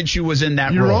Brent, if Minshew was in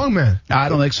that role. You're wrong, man. I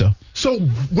don't think so. So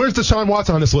where's Deshaun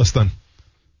Watson on this list then?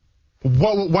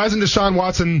 Why isn't Deshaun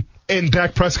Watson in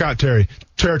Dak Prescott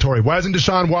territory? Why isn't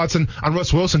Deshaun Watson on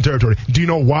Russ Wilson territory? Do you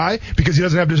know why? Because he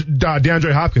doesn't have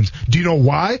DeAndre Hopkins. Do you know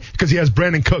why? Because he has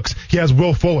Brandon Cooks. He has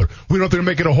Will Fuller. We don't know if they're going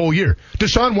to make it a whole year.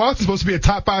 Deshaun Watson's supposed to be a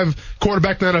top 5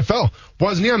 quarterback in the NFL.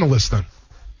 Why isn't he on the list then?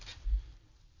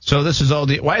 So this is all.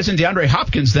 Why isn't DeAndre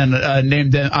Hopkins then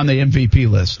named on the MVP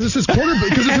list? This is quarterback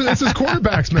because this is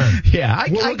quarterbacks, man. Yeah, I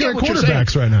get what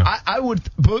quarterbacks right now. I would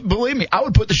believe me. I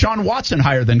would put Deshaun Watson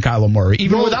higher than Kyler Murray,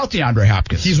 even without DeAndre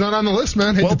Hopkins. He's not on the list,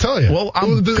 man. Hate to tell you. Well,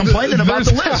 I'm complaining about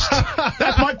the list.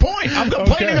 That's my point. I'm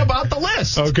complaining about the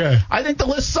list. Okay. I think the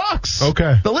list sucks.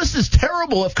 Okay. The list is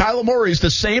terrible if Kyler Murray is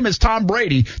the same as Tom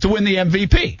Brady to win the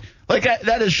MVP. Like,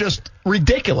 that is just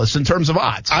ridiculous in terms of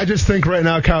odds. I just think right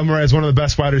now Kyler Murray is one of the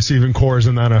best wide receiving cores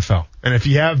in the NFL. And if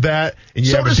you have that and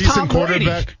you have a decent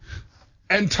quarterback.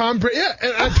 And Tom Brady, yeah,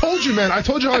 and I told you, man. I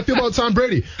told you how I feel about Tom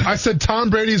Brady. I said Tom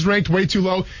Brady's ranked way too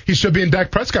low. He should be in Dak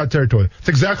Prescott territory. That's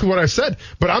exactly what I said.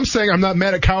 But I'm saying I'm not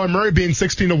mad at Kyler Murray being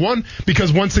 16-1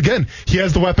 because, once again, he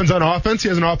has the weapons on offense. He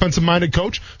has an offensive-minded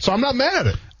coach. So I'm not mad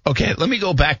at it. Okay, let me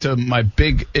go back to my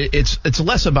big. It's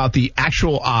less about the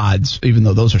actual odds, even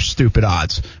though those are stupid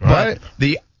odds, right.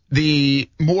 But the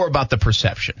more about the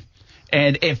perception.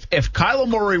 And if Kyler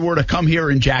Murray were to come here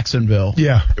in Jacksonville,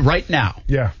 right now,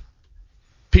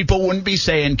 people wouldn't be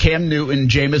saying Cam Newton,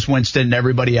 Jameis Winston, and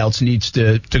everybody else needs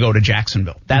to go to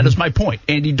Jacksonville. That is my point.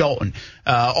 Andy Dalton,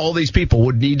 all these people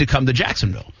would need to come to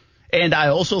Jacksonville. And I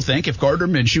also think if Gardner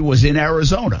Minshew was in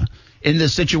Arizona in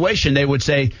this situation, they would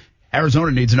say,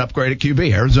 Arizona needs an upgrade at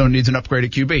QB. Arizona needs an upgrade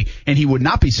at QB. And he would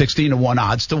not be 16-1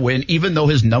 odds to win, even though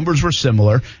his numbers were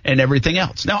similar and everything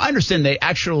else. Now, I understand they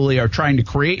actually are trying to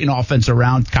create an offense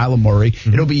around Kyler Murray.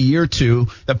 Mm-hmm. It'll be year 2,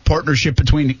 the partnership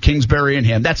between Kingsbury and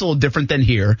him. That's a little different than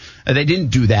here. They didn't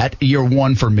do that year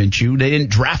 1 for Minshew. They didn't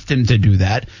draft him to do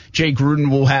that. Jay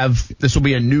Gruden this will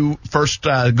be a new first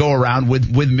go-around with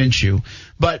Minshew.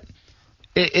 But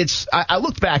I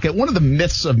looked back at one of the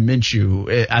myths of Minshew,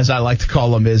 as I like to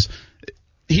call him, is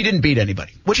he didn't beat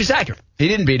anybody, which is accurate. He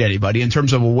didn't beat anybody in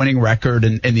terms of a winning record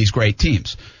and these great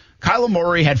teams. Kyler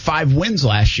Murray had 5 wins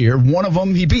last year. One of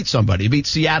them, he beat somebody. He beat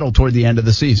Seattle toward the end of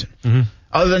the season. Mm-hmm.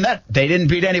 Other than that, they didn't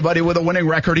beat anybody with a winning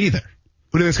record either.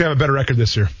 Who do you think's going to have a better record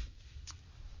this year?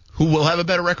 Who will have a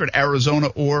better record, Arizona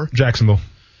or Jacksonville?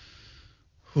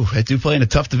 They do play in a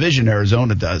tough division,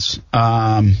 Arizona does.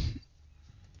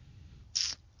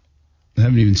 I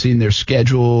haven't even seen their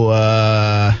schedule.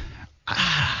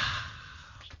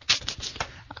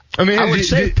 I mean, I would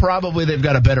say probably they've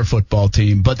got a better football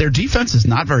team, but their defense is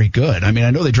not very good. I mean,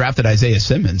 I know they drafted Isaiah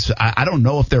Simmons. I don't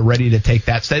know if they're ready to take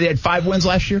that step. They had 5 wins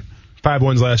last year. 5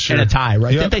 wins last year. And a tie,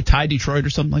 right? Yep. Didn't they tie Detroit or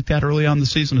something like that early on in the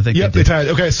season? I think they tied.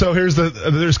 Okay, so here's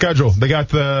their schedule. They got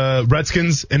the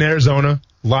Redskins in Arizona,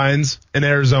 Lions in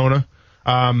Arizona,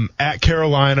 at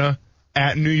Carolina,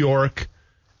 at New York,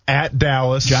 at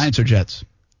Dallas. Giants or Jets?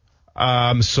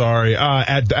 Sorry,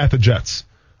 at the Jets.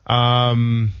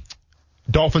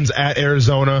 Dolphins at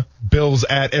Arizona, Bills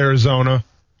at Arizona,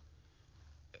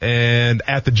 and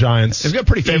at the Giants. They've got a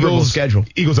pretty favorable schedule.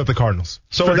 Eagles at the Cardinals.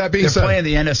 So with that being said, they're playing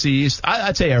the NFC East.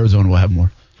 I'd say Arizona will have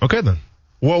more. Okay, then.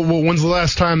 Well, when's the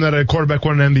last time that a quarterback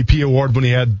won an MVP award when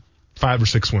he had 5 or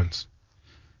 6 wins?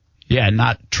 Yeah,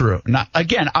 not true.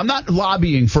 Again, I'm not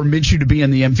lobbying for Minshew to be in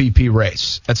the MVP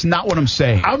race. That's not what I'm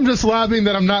saying. I'm just lobbying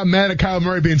that I'm not mad at Kyler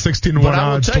Murray being 16-1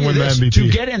 odds to win the MVP. To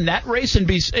get in that race and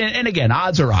be, and again,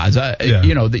 odds are odds.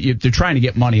 You know, they're trying to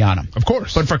get money on him. Of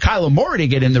course. But for Kyler Murray to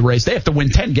get in the race, they have to win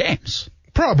 10 games.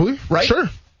 Probably. Right?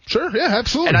 Sure, yeah,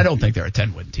 absolutely. And I don't think they're a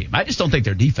 10-win team. I just don't think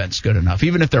their defense is good enough,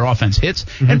 even if their offense hits.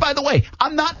 Mm-hmm. And by the way,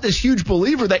 I'm not this huge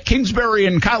believer that Kingsbury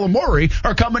and Kyler Murray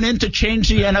are coming in to change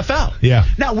the NFL. Yeah.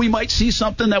 Now, we might see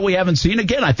something that we haven't seen.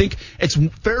 Again, I think it's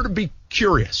fair to be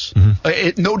curious,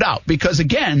 no doubt, because,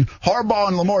 again, Harbaugh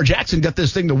and Lamar Jackson got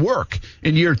this thing to work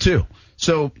in year 2.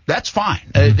 So that's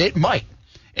fine. It might.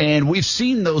 And we've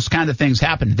seen those kind of things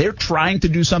happen. They're trying to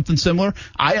do something similar.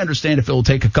 I understand if it will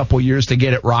take a couple years to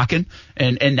get it rocking,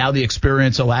 and now the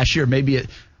experience of last year, maybe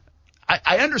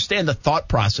I understand the thought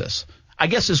process. I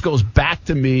guess this goes back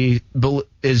to me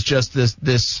is just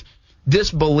this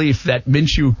belief that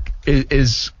Minshew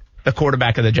is the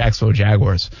quarterback of the Jacksonville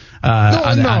Jaguars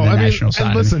on the national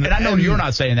side. And I know you're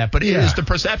not saying that, but it is the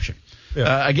perception.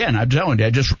 Yeah. Again, I'm telling you,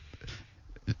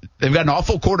 they've got an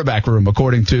awful quarterback room,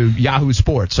 according to Yahoo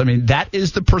Sports. I mean, that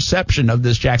is the perception of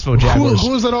this Jacksonville Jaguars.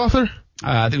 Who was that author?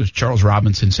 I think it was Charles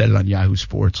Robinson said it on Yahoo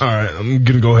Sports. All right, I'm going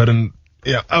to go ahead and,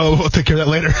 we'll take care of that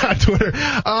later on Twitter.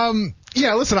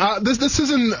 Listen, this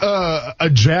isn't a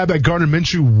jab at Gardner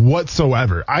Minshew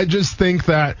whatsoever. I just think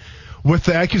that with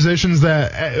the accusations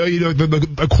that, the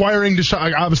acquiring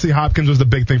Deshaun, obviously Hopkins was the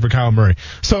big thing for Kyler Murray.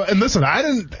 So, and listen, I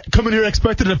didn't come in here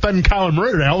expecting to defend Kyler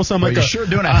Murray today. All of a sudden, you're sure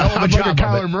doing a hell of a job, like a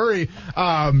Kyler Murray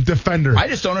defender. I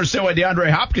just don't understand why DeAndre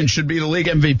Hopkins should be the league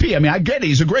MVP. I mean, I get it.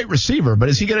 He's a great receiver, but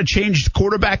is he going to change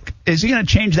quarterback? Is he going to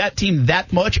change that team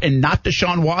that much and not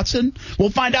Deshaun Watson? We'll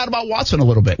find out about Watson a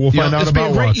little bit. We'll find out about Watson.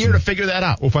 It's been a great year to figure that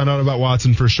out. We'll find out about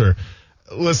Watson for sure.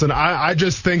 Listen, I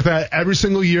just think that every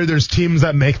single year there's teams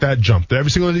that make that jump.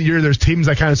 Every single year there's teams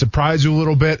that kind of surprise you a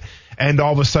little bit, and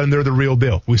all of a sudden they're the real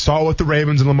deal. We saw it with the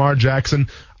Ravens and Lamar Jackson.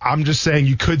 I'm just saying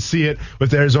you could see it with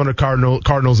the Arizona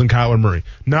Cardinals and Kyler Murray.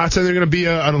 Not saying they're going to be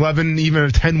an 11, even a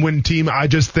 10-win team. I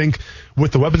just think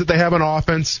with the weapons that they have on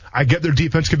offense, I get their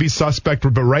defense could be suspect,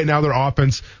 but right now their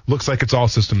offense looks like it's all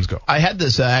systems go. I had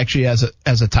this actually as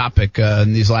a topic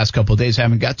in these last couple of days. I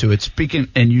haven't got to it. Speaking,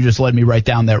 and you just led me right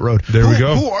down that road. There we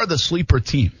go. Who are the sleeper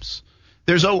teams?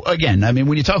 Again, I mean,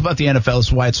 when you talk about the NFL,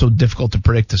 it's why it's so difficult to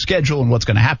predict the schedule and what's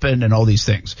going to happen and all these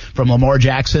things. From Lamar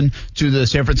Jackson to the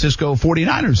San Francisco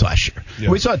 49ers last year. Yeah.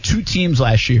 We saw 2 teams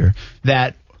last year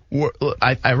that were,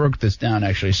 I wrote this down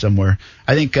actually somewhere.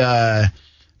 I think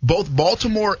both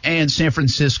Baltimore and San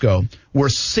Francisco were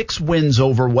 6 wins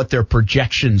over what their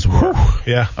projections were.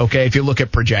 Yeah. Okay, if you look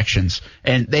at projections.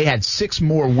 And they had 6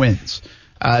 more wins.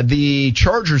 The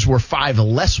Chargers were 5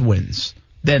 less wins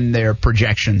than their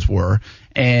projections were.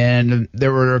 And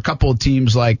there were a couple of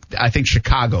teams like, I think,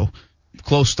 Chicago,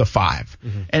 close to 5.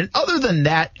 Mm-hmm. And other than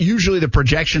that, usually the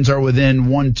projections are within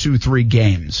 1, 2, 3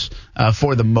 games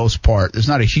for the most part. There's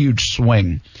not a huge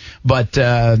swing. But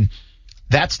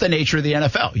that's the nature of the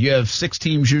NFL. You have 6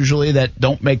 teams usually that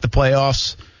don't make the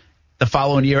playoffs the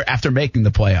following year after making the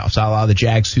playoffs, a la the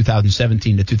Jags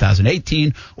 2017 to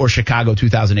 2018 or Chicago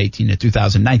 2018 to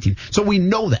 2019. So we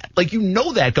know that. Like, you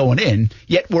know that going in,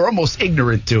 yet we're almost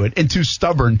ignorant to it and too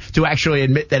stubborn to actually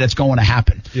admit that it's going to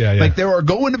happen. Yeah. Like, there are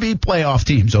going to be playoff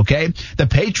teams, okay? The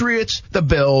Patriots, the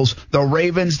Bills, the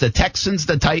Ravens, the Texans,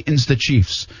 the Titans, the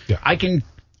Chiefs. Yeah. I can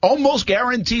almost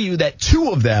guarantee you that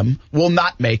 2 of them will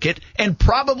not make it, and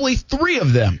probably 3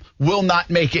 of them will not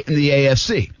make it in the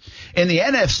AFC. In the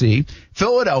NFC,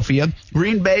 Philadelphia,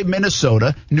 Green Bay,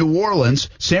 Minnesota, New Orleans,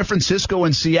 San Francisco,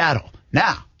 and Seattle.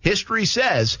 Now, history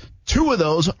says 2 of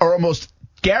those are almost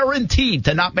guaranteed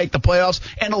to not make the playoffs,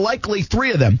 and likely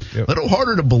 3 of them. Yep. A little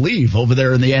harder to believe over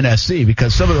there in the NFC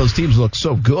because some of those teams look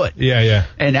so good. Yeah.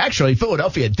 And actually,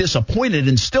 Philadelphia disappointed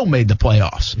and still made the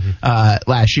playoffs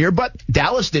last year, but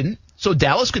Dallas didn't. So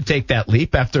Dallas could take that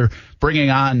leap after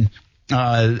bringing on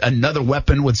Another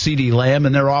weapon with CeeDee Lamb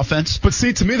in their offense. But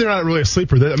see, to me, they're not really a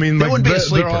sleeper. They wouldn't be a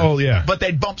sleeper. Yeah. But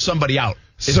they'd bump somebody out,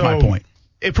 is my point.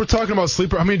 If we're talking about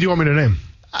sleeper, how many do you want me to name?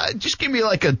 Just give me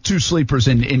like two sleepers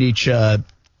in each AFC,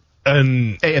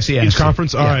 NFC. Each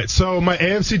conference? All right. So my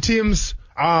AFC teams...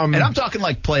 and I'm talking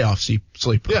like playoff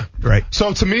sleeper. Yeah. Right.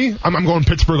 So to me, I'm going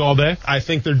Pittsburgh all day. I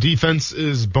think their defense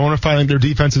is bona fide. I think their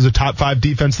defense is a top 5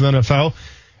 defense in the NFL.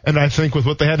 And I think with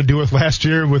what they had to do with last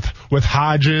year with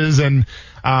Hodges and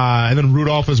then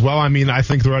Rudolph as well, I mean, I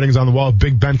think the writing's on the wall.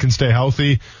 Big Ben can stay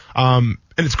healthy. And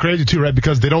it's crazy too, right?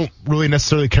 Because they don't really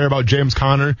necessarily care about James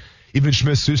Conner. Even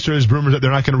Smith-Schuster is rumored that they're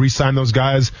not going to re-sign those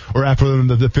guys or after them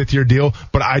the 5th-year deal.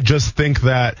 But I just think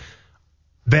that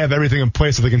they have everything in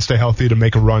place so they can stay healthy to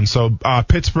make a run. So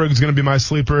Pittsburgh is going to be my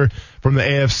sleeper from the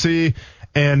AFC.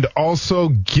 And also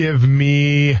give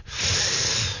me...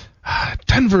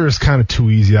 Denver is kind of too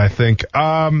easy, I think. Go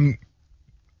and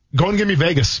give me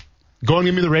Vegas. Go and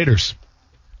give me the Raiders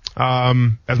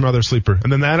as my other sleeper.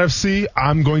 And then the NFC,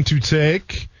 I'm going to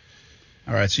take...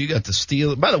 All right, so you got the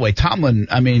Steelers. By the way, Tomlin,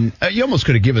 I mean, you almost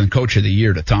could have given Coach of the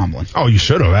Year to Tomlin. Oh, you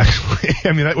should have, actually.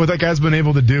 I mean, what that guy's been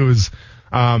able to do is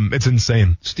it's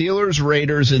insane. Steelers,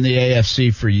 Raiders in the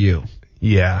AFC for you.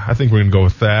 Yeah, I think we're going to go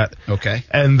with that. Okay.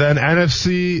 And then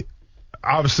NFC,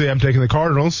 obviously I'm taking the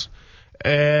Cardinals.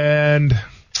 And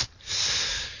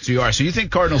so you are. So you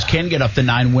think Cardinals can get up to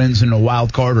 9 wins in a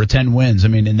wild card or 10 wins? I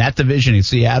mean, in that division, it's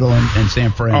Seattle and San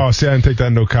Fran. Oh, see, I didn't take that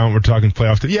into account. We're talking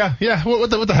playoff. Yeah. What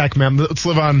the heck, man? Let's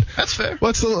live on. That's fair.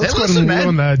 Let's go ahead and live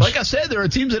on that. Like I said, there are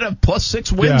teams that have plus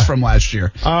 6 wins from last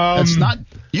year. That's not.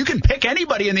 You can pick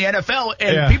anybody in the NFL,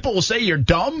 and people will say you're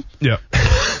dumb. Yeah.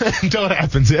 Until it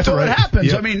happens. Yeah, Until right. it happens.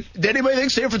 Yep. I mean, did anybody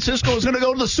think San Francisco was going to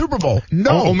go to the Super Bowl?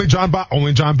 No. Only John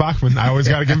Bachman. I always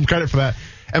got to give him credit for that.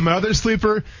 And my other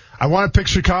sleeper, I want to pick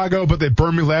Chicago, but they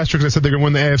burned me last year because I said they're going to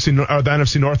win the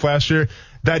NFC North last year.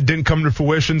 That didn't come to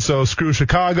fruition, so screw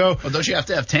Chicago. Well, don't you have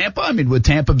to have Tampa? I mean, would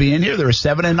Tampa be in here? They were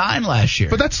 7-9 last year.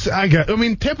 But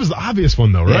Tampa's the obvious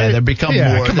one, though, right? Yeah, they've become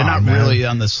more. They're not really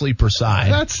on the sleeper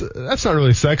side. That's not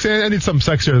really sexy. I need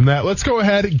something sexier than that. Let's go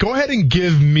ahead and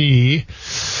give me.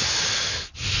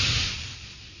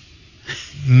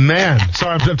 Man,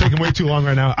 sorry, I'm taking way too long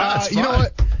right now. You know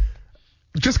what?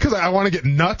 Just because I want to get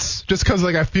nuts, just because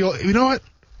I feel, you know what?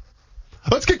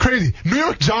 Let's get crazy. New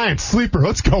York Giants sleeper.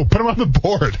 Let's go. Put them on the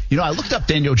board. You know, I looked up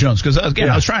Daniel Jones because again,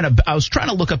 I was trying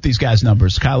to look up these guys'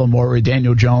 numbers. Kyler Murray,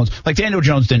 Daniel Jones. Like Daniel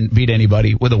Jones didn't beat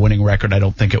anybody with a winning record. I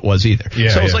don't think it was either. Yeah,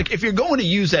 so it's like if you're going to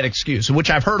use that excuse, which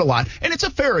I've heard a lot, and it's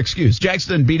a fair excuse. Jags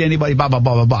didn't beat anybody. Blah blah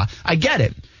blah blah blah. I get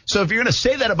it. So if you're going to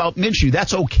say that about Minshew,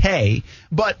 that's okay.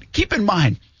 But keep in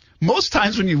mind. Most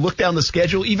times when you look down the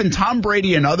schedule, even Tom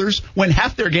Brady and others win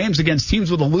half their games against teams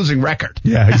with a losing record.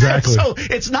 Yeah, exactly. So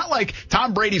it's not like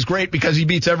Tom Brady's great because he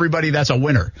beats everybody that's a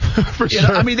winner. For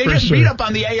sure. I mean, they didn't beat up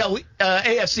on the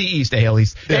AFC East,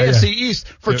 AFC East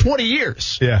for 20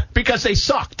 years. Yeah. Because they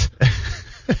sucked.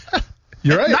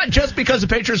 You're right. Not just because the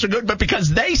Patriots are good, but because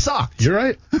they sucked. You're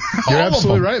right. You're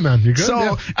absolutely right, man. You're good.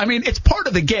 So, I mean, it's part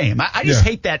of the game. I just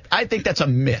hate that. I think that's a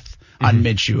myth on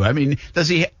Minshew. I mean,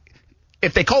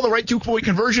 if they call the right 2-point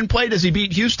conversion play, does he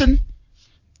beat Houston?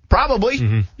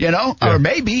 Probably, or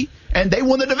maybe, and they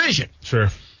won the division. Sure.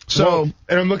 So,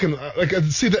 and I'm looking, the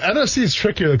NFC is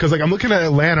trickier because, I'm looking at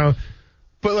Atlanta,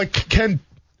 but, do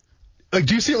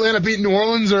you see Atlanta beat New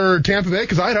Orleans or Tampa Bay?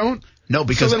 Because I don't. No,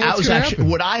 because I was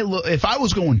actually, if I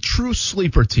was going true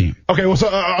sleeper team. Okay, well, so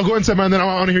I'll go ahead and say mine, then I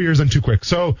want to hear yours then too quick.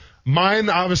 So, mine,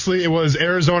 obviously, it was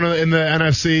Arizona in the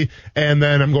NFC, and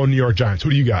then I'm going New York Giants. Who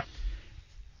do you got?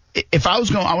 If I was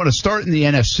going, I want to start in the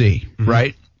NFC,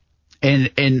 right?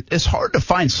 And it's hard to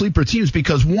find sleeper teams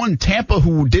because one, Tampa,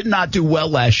 who did not do well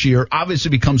last year,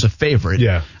 obviously becomes a favorite.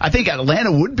 Yeah. I think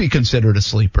Atlanta would be considered a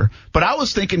sleeper, but I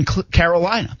was thinking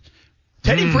Carolina.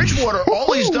 Teddy Bridgewater,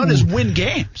 all he's done is win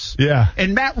games. Yeah.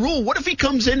 And Matt Rule, what if he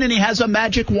comes in and he has a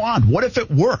magic wand? What if it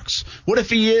works? What if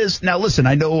he is? Now, listen,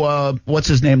 I know, what's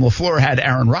his name? LaFleur had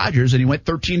Aaron Rodgers and he went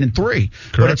 13-3.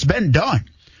 But it's been done.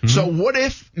 Mm-hmm. So what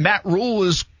if Matt Rule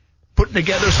is putting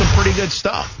together some pretty good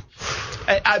stuff?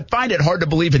 I find it hard to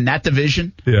believe in that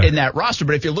division, in that roster.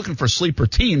 But if you're looking for sleeper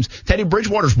teams, Teddy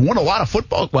Bridgewater's won a lot of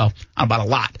football. Well, not about a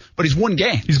lot, but he's won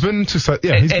games. He's been successful.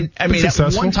 Yeah,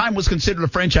 at one time was considered a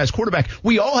franchise quarterback.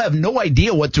 We all have no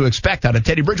idea what to expect out of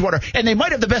Teddy Bridgewater, and they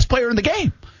might have the best player in the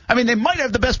game. I mean, they might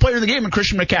have the best player in the game in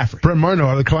Christian McCaffrey. Brent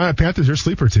Martineau, the Carolina Panthers, your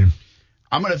sleeper team.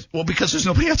 Because there's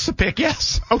nobody else to pick,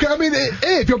 yes. Okay, I mean,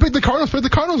 hey, if you'll pick the Cardinals, pick the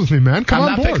Cardinals with me, man. Come on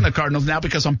board. I'm not picking the Cardinals now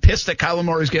because I'm pissed that Kyler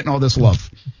Murray's getting all this love.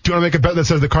 Do you want to make a bet that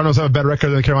says the Cardinals have a better record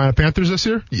than the Carolina Panthers this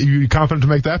year? You confident to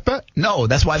make that bet? No,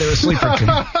 that's why they're a sleeper team.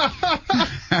 All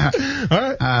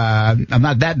right. I'm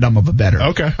not that dumb of a bettor.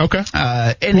 Okay.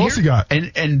 And who else you got?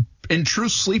 And in true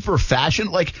sleeper fashion,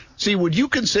 would you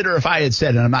consider, if I had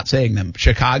said, and I'm not saying them,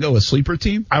 Chicago a sleeper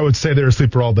team? I would say they're a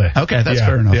sleeper all day. Okay, that's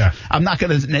fair enough. Yeah. I'm not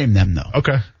going to name them, though.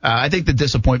 Okay. I think the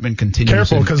disappointment continues.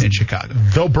 Careful, because in Chicago.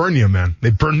 They'll burn you, man.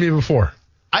 They burned me before.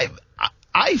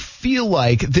 I feel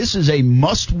like this is a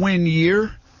must-win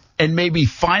year, and maybe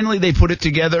finally they put it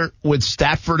together with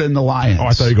Stafford and the Lions. Oh,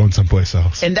 I thought you were going someplace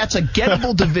else. And that's a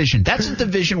gettable division. That's a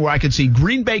division where I could see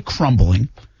Green Bay crumbling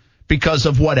because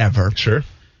of whatever. Sure.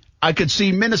 I could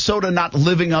see Minnesota not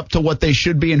living up to what they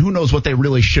should be, and who knows what they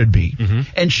really should be. Mm-hmm.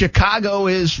 And Chicago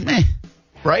is meh,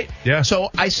 right? Yeah.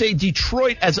 So I say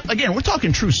Detroit again, we're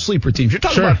talking true sleeper teams. You're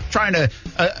talking about trying to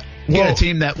get a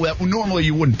team that normally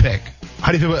you wouldn't pick.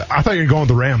 How do you feel? I thought you were going with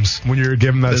the Rams when you were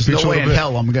giving that speech. There's no way in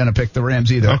hell I'm going to pick the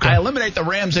Rams either. Okay. I eliminate the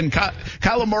Rams and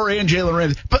Kyler Murray and Jalen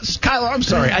Ramsey. But Kyler, I'm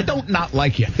sorry, I don't not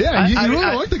like you. Yeah, you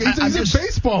really like the guy. He's a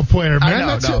baseball player,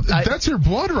 man. That's your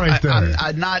blood right there.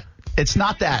 I'm not. It's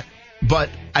not that. But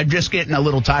I'm just getting a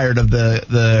little tired of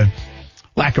the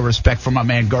lack of respect for my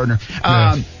man Gardner.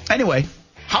 Anyway,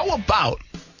 how about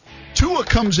Tua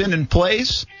comes in and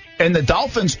plays, and the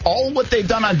Dolphins, all what they've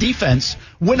done on defense,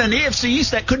 win an AFC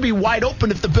East that could be wide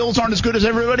open if the Bills aren't as good as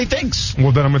everybody thinks.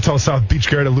 Well, then I'm going to tell South Beach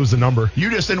Gary to lose the number.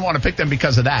 You just didn't want to pick them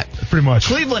because of that. Pretty much.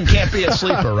 Cleveland can't be a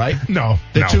sleeper, right? No.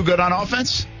 They're too good on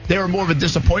offense? They were more of a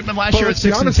disappointment last year at 6-10? Let's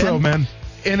be honest, though, man.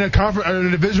 In a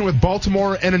division with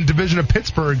Baltimore and in a division of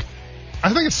Pittsburgh, I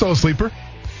think it's still a sleeper.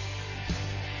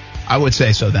 I would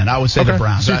say so then. I would say the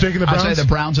Browns. So you're taking the Browns? I'd say the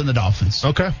Browns and the Dolphins.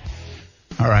 Okay.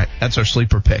 All right. That's our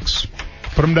sleeper picks.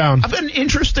 Put them down. I've got an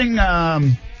interesting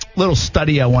little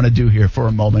study I want to do here for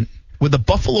a moment with the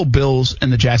Buffalo Bills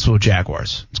and the Jacksonville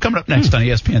Jaguars. It's coming up next on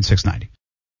ESPN 690.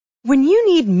 When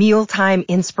you need mealtime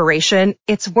inspiration,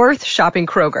 it's worth shopping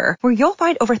Kroger, where you'll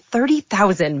find over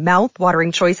 30,000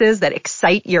 mouth-watering choices that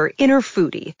excite your inner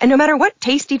foodie. And no matter what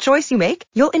tasty choice you make,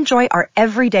 you'll enjoy our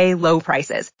everyday low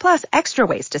prices, plus extra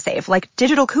ways to save, like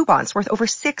digital coupons worth over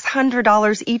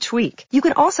 $600 each week. You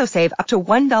can also save up to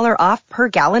 $1 off per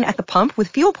gallon at the pump with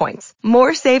fuel points.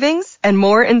 More savings and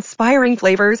more inspiring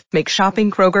flavors make shopping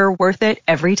Kroger worth it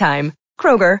every time.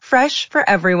 Kroger, fresh for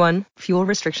everyone. Fuel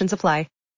restrictions apply.